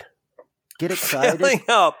 Like, get excited. Failing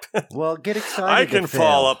up. Well, get excited. I to can fail.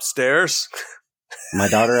 fall upstairs. My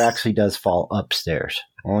daughter actually does fall upstairs.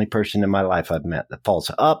 Only person in my life I've met that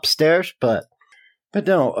falls upstairs, but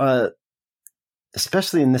no,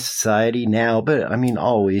 especially in this society now, but I mean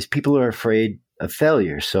always, people are afraid of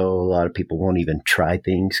failure. So a lot of people won't even try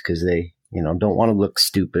things because they, you know, don't want to look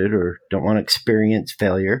stupid or don't want to experience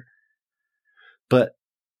failure. But,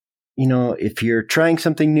 you know, if you're trying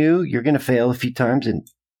something new, you're going to fail a few times, and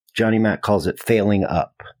Johnny Mac calls it failing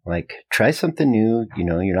up. Like, try something new. You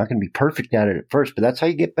know, you're not going to be perfect at it at first, but that's how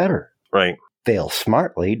you get better. Right. Fail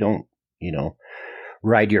smartly. Don't, you know,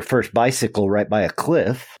 ride your first bicycle right by a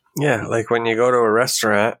cliff. Yeah, like when you go to a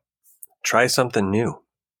restaurant, try something new.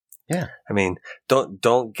 Yeah. I mean,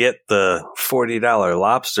 don't get the $40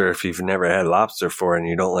 lobster if you've never had lobster before and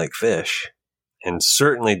you don't like fish. And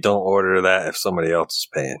certainly don't order that if somebody else is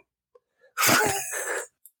paying.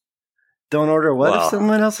 Don't order what Well, if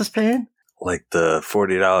someone else is paying? Like the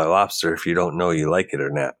 $40 lobster if you don't know you like it or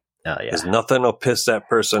not. Oh, yeah. Because nothing will piss that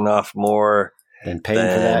person off more. Then paying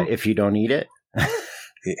for that if you don't eat it?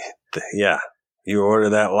 Yeah. You order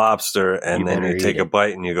that lobster and You then better you take eat a it.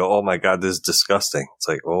 bite and you go, oh my God, this is disgusting. It's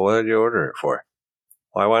like, well, what did you order it for?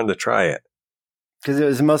 Well, I wanted to try it. Because it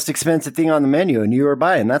was the most expensive thing on the menu and you were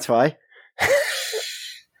buying. That's why.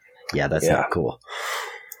 Yeah, that's Yeah. not cool.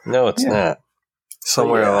 No, it's Yeah. not.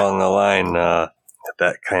 Somewhere Yeah. along the line,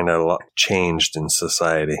 that kind of changed in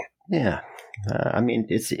society. Yeah. I mean,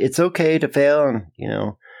 it's okay to fail. And, you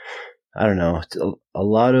know, I don't know. It's a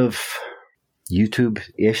lot of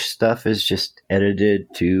YouTube-ish stuff is just edited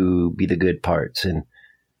to be the good parts. And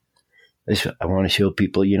I want to show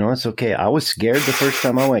people, you know, it's okay. I was scared the first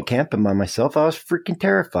time I went camping by myself. I was freaking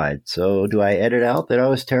terrified. So do I edit out that I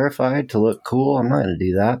was terrified to look cool? I'm not going to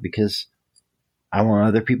do that because I want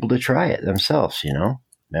other people to try it themselves, you know.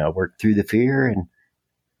 Now work through the fear. And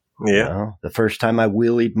Yeah. you know, the first time I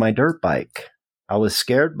wheelied my dirt bike, I was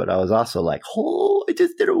scared, but I was also like, oh, I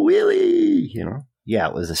just did a wheelie, you know. Yeah,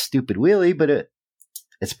 it was a stupid wheelie, but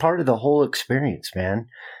it's part of the whole experience, man.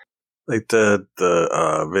 Like the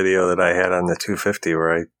video that I had on the 250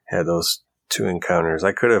 where I had those 2 encounters.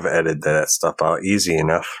 I could have edited that stuff out easy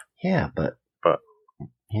enough. Yeah, but But-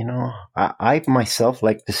 you know, I myself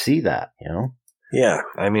like to see that, you know. Yeah.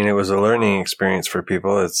 I mean, it was a learning experience for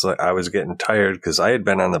people. It's like I was getting tired because I had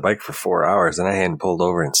been on the bike for 4 hours and I hadn't pulled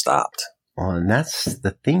over and stopped. Well, and that's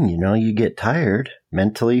the thing, you know, you get tired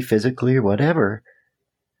mentally, physically, or whatever.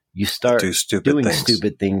 You start Do stupid doing things.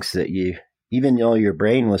 stupid things that you, even though your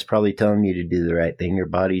brain was probably telling you to do the right thing, your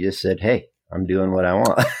body just said, hey, I'm doing what I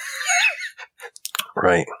want.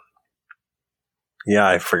 Right. Yeah,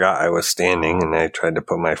 I forgot I was standing, and I tried to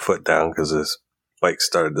put my foot down because his bike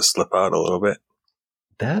started to slip out a little bit.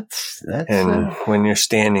 That's And when you're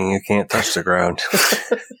standing, you can't touch the ground.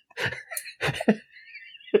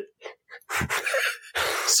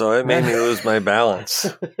 So it made me lose my balance.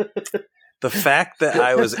 The fact that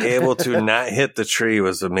I was able to not hit the tree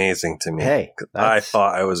was amazing to me. Hey, I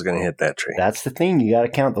thought I was going to hit that tree. That's the thing. You got to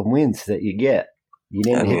count the wins that you get. You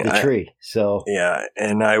didn't hit the tree. So yeah,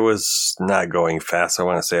 and I was not going fast. I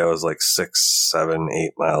want to say I was like 6, 7,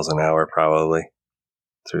 8 miles an hour probably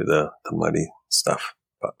through the muddy stuff.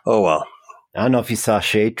 But oh well. I don't know if you saw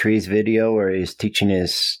Shade Tree's video where he's teaching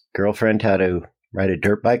his girlfriend how to ride a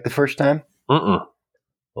dirt bike the first time.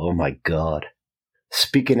 Oh my God.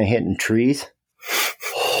 Speaking of hitting trees,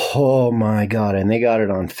 oh my God. And they got it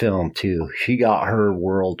on film too. She got her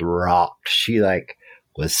world rocked. She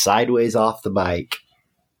was sideways off the bike,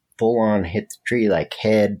 full on hit the tree,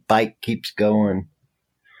 head, bike keeps going.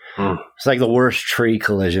 It's like the worst tree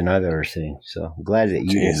collision I've ever seen. So I'm glad that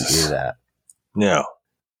you didn't do that. No.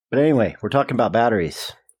 But anyway, we're talking about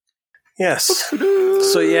batteries. Yes.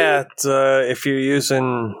 So yeah, if you're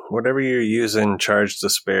using whatever you're using, charge the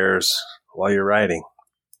spares while you're riding.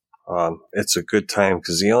 It's a good time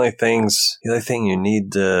because the only thing you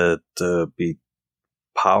need to be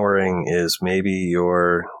powering is maybe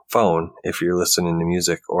your phone if you're listening to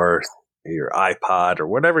music, or your iPod, or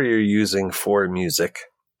whatever you're using for music.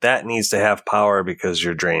 That needs to have power because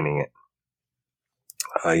you're draining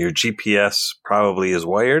it. Your GPS probably is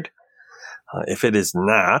wired. If it is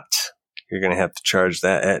not, you're going to have to charge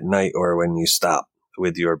that at night or when you stop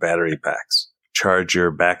with your battery packs. Charge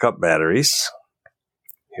your backup batteries,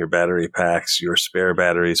 your battery packs, your spare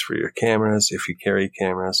batteries for your cameras if you carry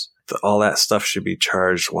cameras. All that stuff should be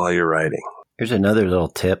charged while you're riding. Here's another little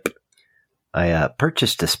tip. I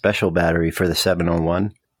purchased a special battery for the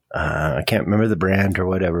 701. I can't remember the brand or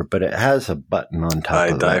whatever, but it has a button on top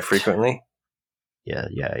of it. I die frequently?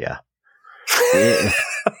 Yeah.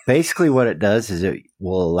 Basically what it does is it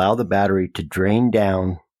will allow the battery to drain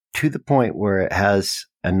down to the point where it has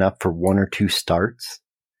enough for 1 or 2 starts,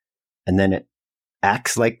 and then it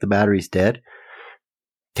acts like the battery's dead.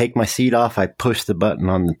 Take my seat off, I push the button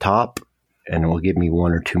on the top, and it will give me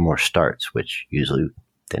 1 or 2 more starts, which usually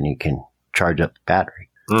then you can charge up the battery.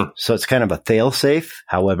 So it's kind of a fail-safe.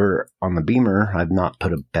 However, on the Beamer, I've not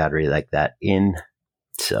put a battery like that in.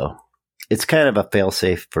 So it's kind of a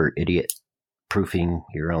fail-safe for idiot-proofing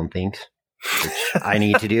your own things, which I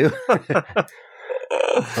need to do.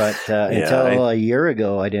 But until a year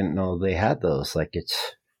ago, I didn't know they had those. It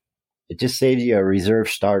just saves you a reserve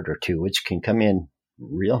start or 2, which can come in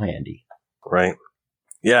real handy. Right.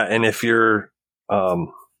 Yeah, and if you're,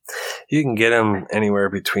 you can get them anywhere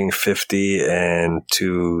between 50 and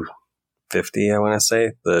 250, I want to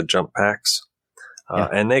say, the jump packs.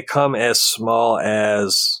 And they come as small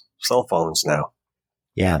as cell phones now.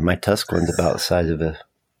 Yeah, my Tusk one's about the size of a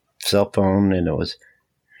cell phone, and it was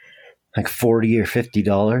like $40 or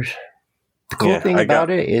 $50. The cool thing about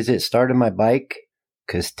it is it started my bike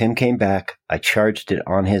because Tim came back. I charged it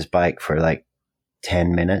on his bike for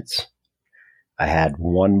 10 minutes. I had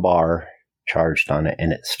 1 bar charged on it,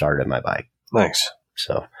 and it started my bike. Nice.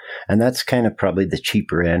 So, and that's kind of probably the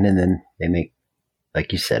cheaper end, and then they make,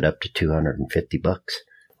 like you said, up to $250.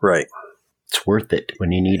 Right. It's worth it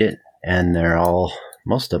when you need it, and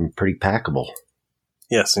most of them pretty packable.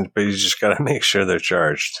 Yes, but you just got to make sure they're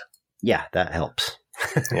charged. Yeah, that helps.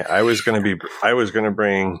 Yeah, I was going to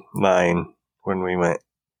bring mine when we went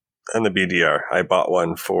on the BDR. I bought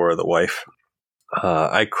one for the wife.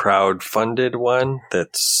 I crowdfunded one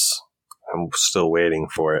I'm still waiting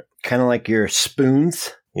for it. Kind of like your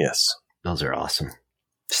spoons? Yes. Those are awesome.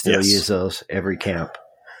 Still use those every camp.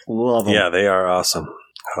 Love them. Yeah, they are awesome.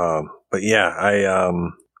 But yeah,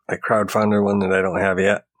 I crowdfunded one that I don't have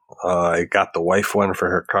yet. I got the wife one for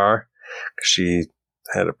her car because she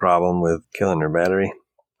had a problem with killing her battery.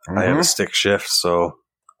 Mm-hmm. I have a stick shift, so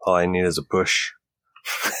all I need is a push.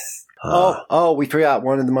 We forgot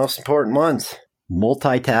one of the most important ones.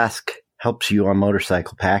 Multitask helps you on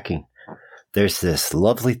motorcycle packing. There's this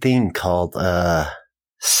lovely thing called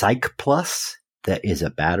Psych Plus that is a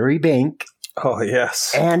battery bank. Oh,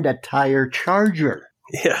 yes. And a tire charger.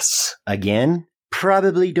 Yes. Again,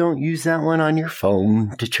 probably don't use that one on your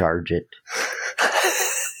phone to charge it.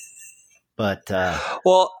 But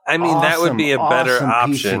well, I mean, that would be a better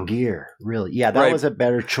option. Piece of gear, really. Yeah, that was a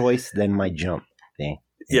better choice than my jump thing.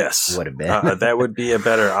 Yes, would have been. That would be a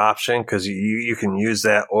better option because you can use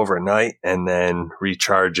that overnight and then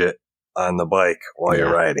recharge it on the bike while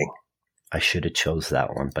you're riding. I should have chose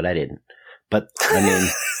that one, but I didn't. But I mean,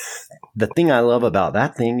 the thing I love about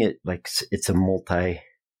that thing, it's a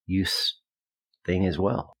multi-use thing as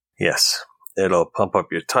well. Yes. It'll pump up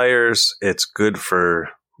your tires. It's good for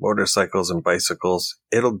motorcycles and bicycles.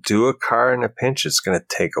 It'll do a car in a pinch. It's going to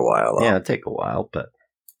take a while. Yeah, it'll take a while, but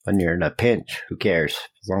when you're in a pinch, who cares?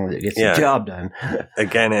 As long as it gets the job done.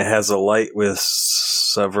 Again, it has a light with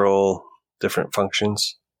several different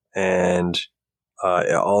functions, and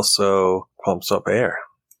it also pumps up air.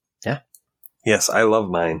 Yeah. Yes, I love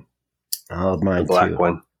mine. I love mine, the black too.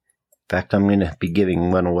 one. In fact, I'm going to be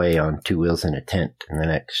giving one away on 2 Wheels in a Tent in the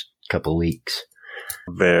next couple weeks.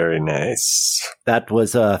 Very nice. That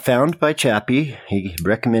was found by Chappie. He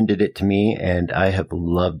recommended it to me, and I have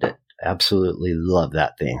loved it. Absolutely love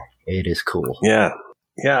that thing. It is cool. Yeah.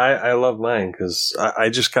 Yeah, I love mine because I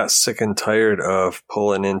just got sick and tired of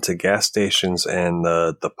pulling into gas stations and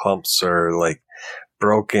the pumps are like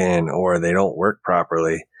broken or they don't work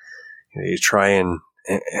properly. You try and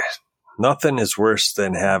nothing is worse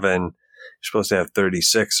than having, you're supposed to have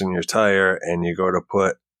 36 in your tire and you go to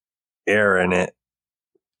put air in it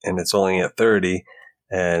and it's only at 30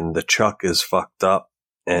 and the chuck is fucked up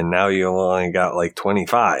and now you only got like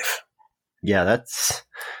 25. Yeah, that's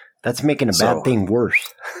making a bad thing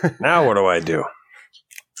worse. Now what do I do?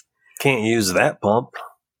 Can't use that pump.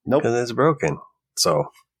 Nope. Because it's broken. So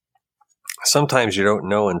sometimes you don't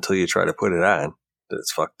know until you try to put it on that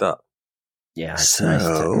it's fucked up. Yeah, it's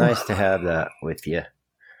nice to have that with you.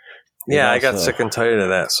 Yeah, I got sick and tired of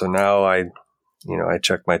that. So now I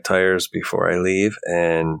check my tires before I leave,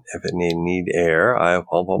 and if it need air, I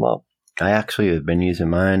pump them up. I actually have been using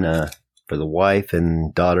mine for the wife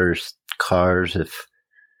and daughter's cars. If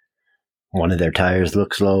one of their tires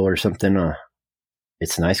looks low or something,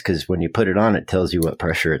 it's nice because when you put it on, it tells you what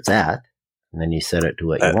pressure it's at, and then you set it to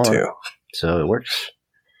what you want. Too. So it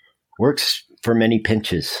works for many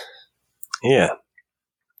pinches. Yeah.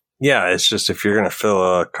 Yeah, it's just if you're going to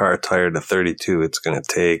fill a car tire to 32, it's going to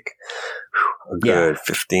take a good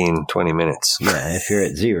 15, 20 minutes. Yeah, if you're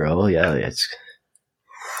at 0,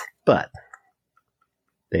 but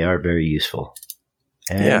they are very useful.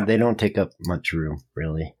 And they don't take up much room,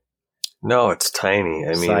 really. No, it's tiny.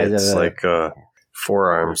 I mean, it's like a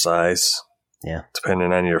forearm size. Yeah.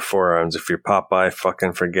 Depending on your forearms. If you're Popeye,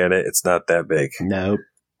 fucking forget it. It's not that big. Nope.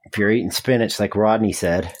 If you're eating spinach, like Rodney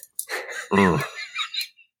said. Mm.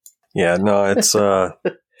 Yeah, no, it's I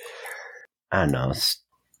don't know. It's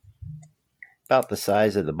about the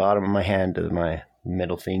size of the bottom of my hand to my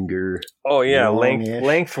middle finger. Oh yeah,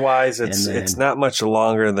 lengthwise, it's not much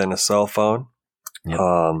longer than a cell phone. Yep.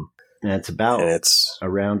 And it's about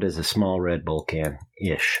around as a small Red Bull can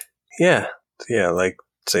ish. Yeah, like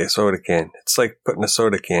say a soda can. It's like putting a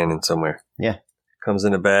soda can in somewhere. Yeah, comes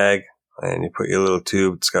in a bag, and you put your little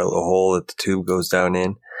tube. It's got a little hole that the tube goes down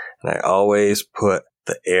in, and I always put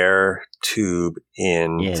the air tube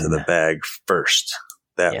into the bag first.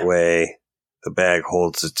 That way, the bag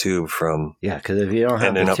holds the tube from because if you don't have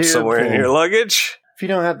ending the up tube, somewhere in your luggage. If you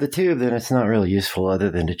don't have the tube, then it's not really useful other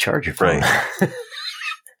than to charge your phone. Right.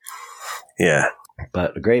 Yeah.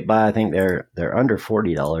 But a great buy. I think they're under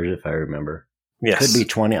 $40 if I remember. Yes. Could be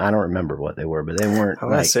 20. I don't remember what they were, but they weren't. I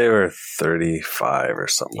want to say they were 35 or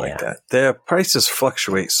something like that. Their prices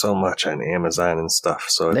fluctuate so much on Amazon and stuff,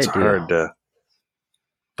 so it's hard to.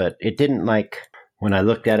 But it didn't when I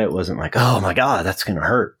looked at it, wasn't like, oh my God, that's going to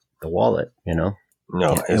hurt the wallet, No,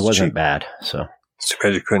 it wasn't cheap. Bad. So it's too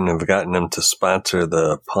bad you couldn't have gotten them to sponsor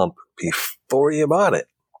the pump before you bought it.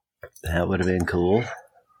 That would have been cool.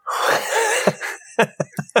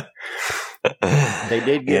 They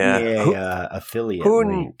did give me a affiliate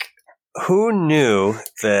link. Who knew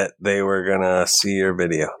that they were gonna see your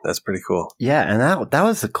video? That's pretty cool. Yeah, and that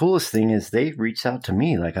was the coolest thing is they reached out to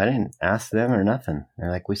me. Like I didn't ask them or nothing.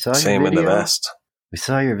 They're like, we saw your video. Same with the vest. We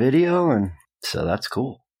saw your video, and so that's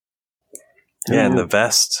cool. Yeah, and the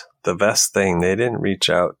vest thing, they didn't reach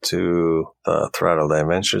out to the Throttled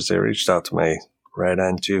Adventures. They reached out to my Ride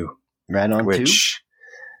On 2. Ride On 2?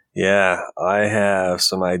 Yeah, I have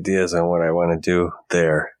some ideas on what I want to do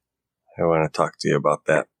there. I want to talk to you about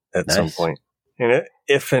that at some point. And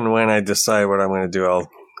if and when I decide what I'm going to do,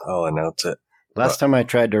 I'll announce it. Last time I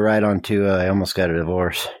tried to Ride On 2, I almost got a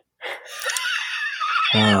divorce.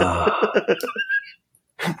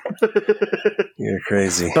 You're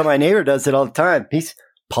crazy. But my neighbor does it all the time. He's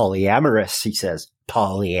polyamorous, he says.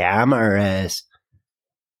 Polyamorous.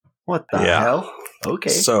 What the hell? Okay.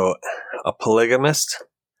 So, a polygamist?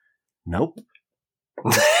 Nope.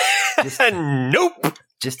 Nope.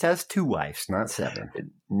 Just has 2 wives, not 7.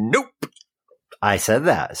 Nope. I said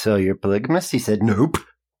that. So you're polygamist? He said, nope.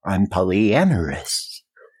 I'm polyamorous.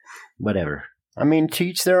 Whatever. I mean, to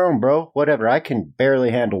each their own, bro. Whatever. I can barely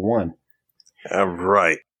handle one.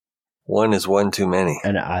 Right. One is one too many.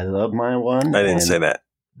 And I love my one. I didn't say that.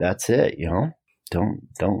 That's it,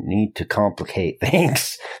 Don't need to complicate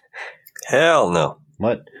things. Hell no.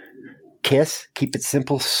 What? Kiss? Keep it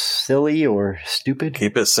simple, silly, or stupid?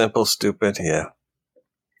 Keep it simple, stupid. Yeah.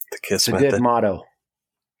 The kiss It's a method. good motto.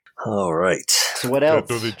 All right. So what else?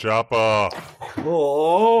 Get to the chopper.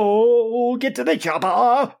 Oh, get to the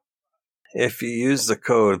chopper. If you use the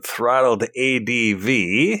code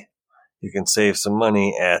THROTTLEDADV, you can save some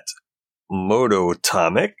money at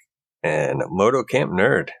Mototomic and Moto Camp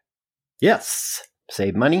Nerd. Yes.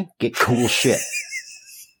 Save money, get cool shit.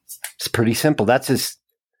 It's pretty simple. That's as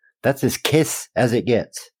kiss as it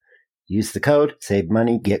gets. Use the code, save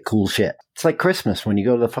money, get cool shit. It's like Christmas when you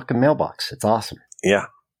go to the fucking mailbox. It's awesome. Yeah.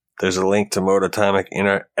 There's a link to Mototomic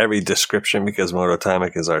in every description because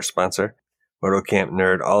Mototomic is our sponsor. Moto Camp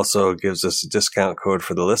Nerd also gives us a discount code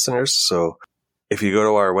for the listeners. So if you go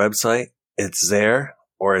to our website, it's there,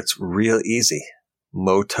 or it's real easy.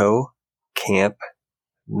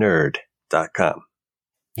 MotoCampNerd.com.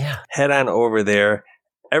 Yeah. Head on over there.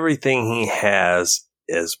 Everything he has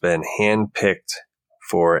been handpicked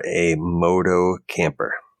for a moto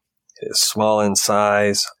camper. It is small in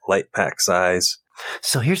size, light pack size.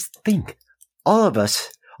 So here's the thing. All of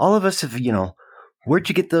us have, where'd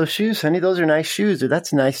you get those shoes, honey? Those are nice shoes, or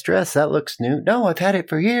that's a nice dress. That looks new. No, I've had it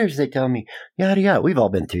for years, they tell me. Yada, yada. We've all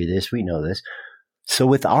been through this. We know this. So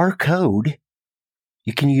with our code,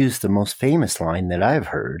 you can use the most famous line that I've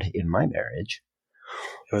heard in my marriage.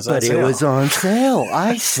 It was on But sale. it was on sale.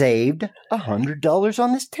 I saved $100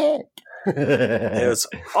 on this tent. It was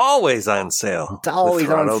always on sale. It's always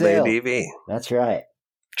with on Throttled sale. ADV. That's right.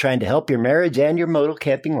 Trying to help your marriage and your moto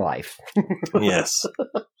camping life. Yes.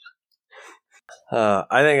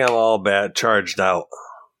 I think I'm all bad charged out.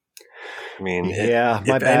 I mean, Yeah,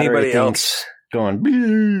 my if battery anybody thing's else, going.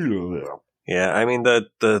 yeah, I mean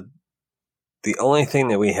the only thing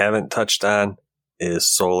that we haven't touched on is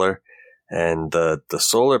solar, and the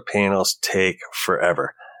solar panels take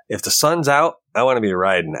forever. If the sun's out, I want to be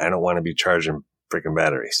riding. I don't want to be charging freaking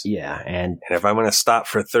batteries. Yeah, and And if I'm going to stop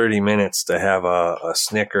for 30 minutes to have a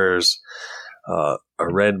Snickers, a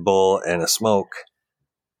Red Bull, and a smoke,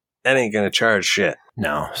 that ain't going to charge shit.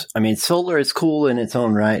 no, I mean, solar is cool in its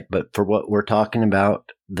own right, but for what we're talking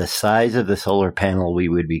about, the size of the solar panel we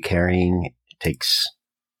would be carrying takes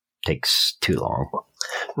too long.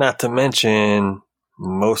 Not to mention,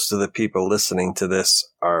 most of the people listening to this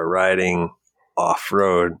are riding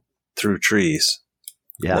off-road through trees.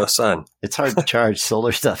 Yeah, No sun. it's hard to charge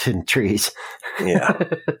solar stuff in trees. Yeah,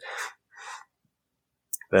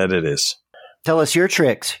 that it is. Tell us your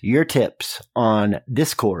tricks, your tips on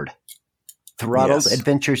Discord. Throttled Yes.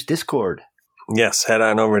 Adventures Discord. Yes, head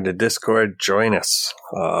on over to Discord. Join us.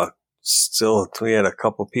 We had a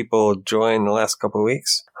couple people join the last couple of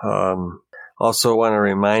weeks. Also want to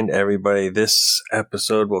remind everybody this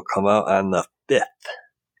episode will come out on the 5th.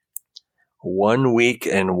 1 week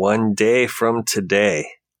and 1 day from today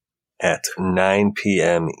at 9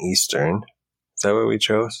 p.m. Eastern. Is that what we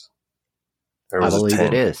chose? Or I was believe 10?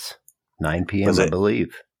 it is. 9 p.m., Was I it?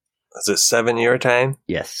 believe. Is it 7 your time?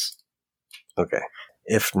 Yes. Okay.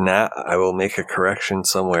 If not, I will make a correction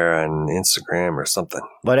somewhere on Instagram or something.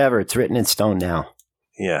 Whatever, it's written in stone now.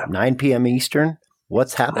 Yeah. 9 p.m. Eastern?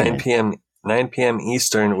 What's happening? 9 p.m.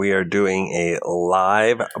 Eastern, we are doing a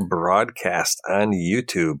live broadcast on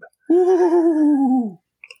YouTube. Woo!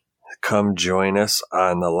 Come join us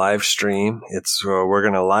on the live stream. We're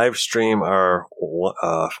going to live stream our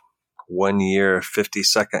 1 year,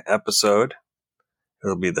 50-second episode.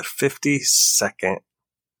 It'll be the 52nd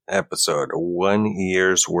episode, 1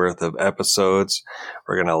 year's worth of episodes.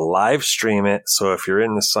 We're going to live stream it. So if you're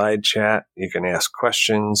in the side chat, you can ask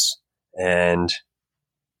questions and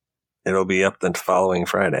it'll be up the following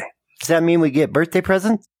Friday. Does that mean we get birthday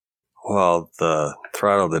presents? Well, the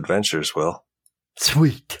Throttled Adventures will.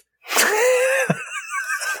 Sweet.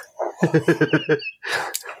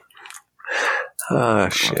 Oh,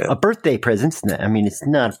 shit. A birthday present. I mean, it's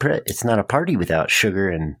not a party without sugar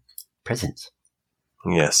and presents.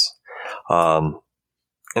 Yes. And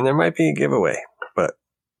there might be a giveaway, but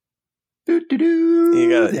You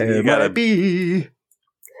gotta- be.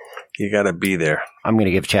 you got to be there. I'm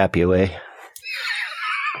gonna give Chappie away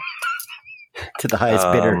to the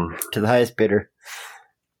highest bidder. To the highest bidder.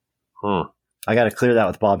 I got to clear that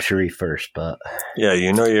with Bob Sharif first, but Yeah,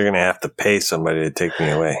 you're going to have to pay somebody to take me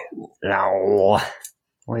away. no,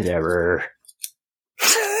 whatever.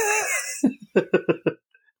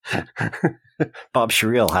 Bob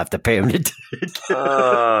Sharif will have to pay him to do it.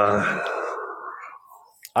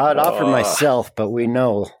 I'd offer myself, but we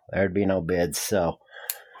know there'd be no bids, so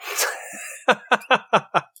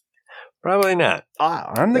Probably not.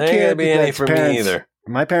 I'm the There ain't kid gonna be any that's for parents, me either.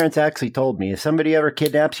 My parents actually told me, if somebody ever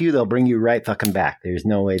kidnaps you, they'll bring you right fucking back. There's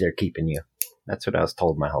no way they're keeping you. That's what I was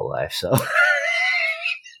told my whole life, so.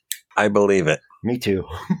 I believe it. Me too.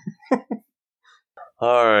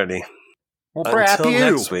 Alrighty. Well, brap Until you.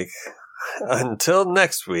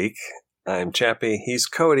 next week, I'm Chappie. He's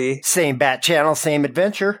Cody. Same Bat Channel, same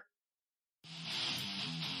adventure.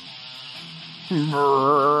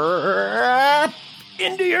 Brap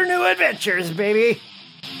into your new adventures, baby.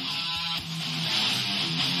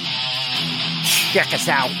 Check us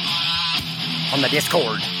out on the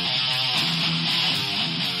Discord.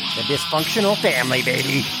 The Dysfunctional Family,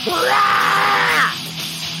 baby. Ow!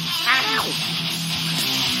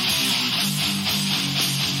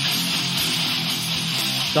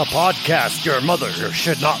 The podcast your mother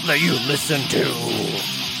should not let you listen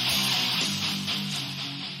to.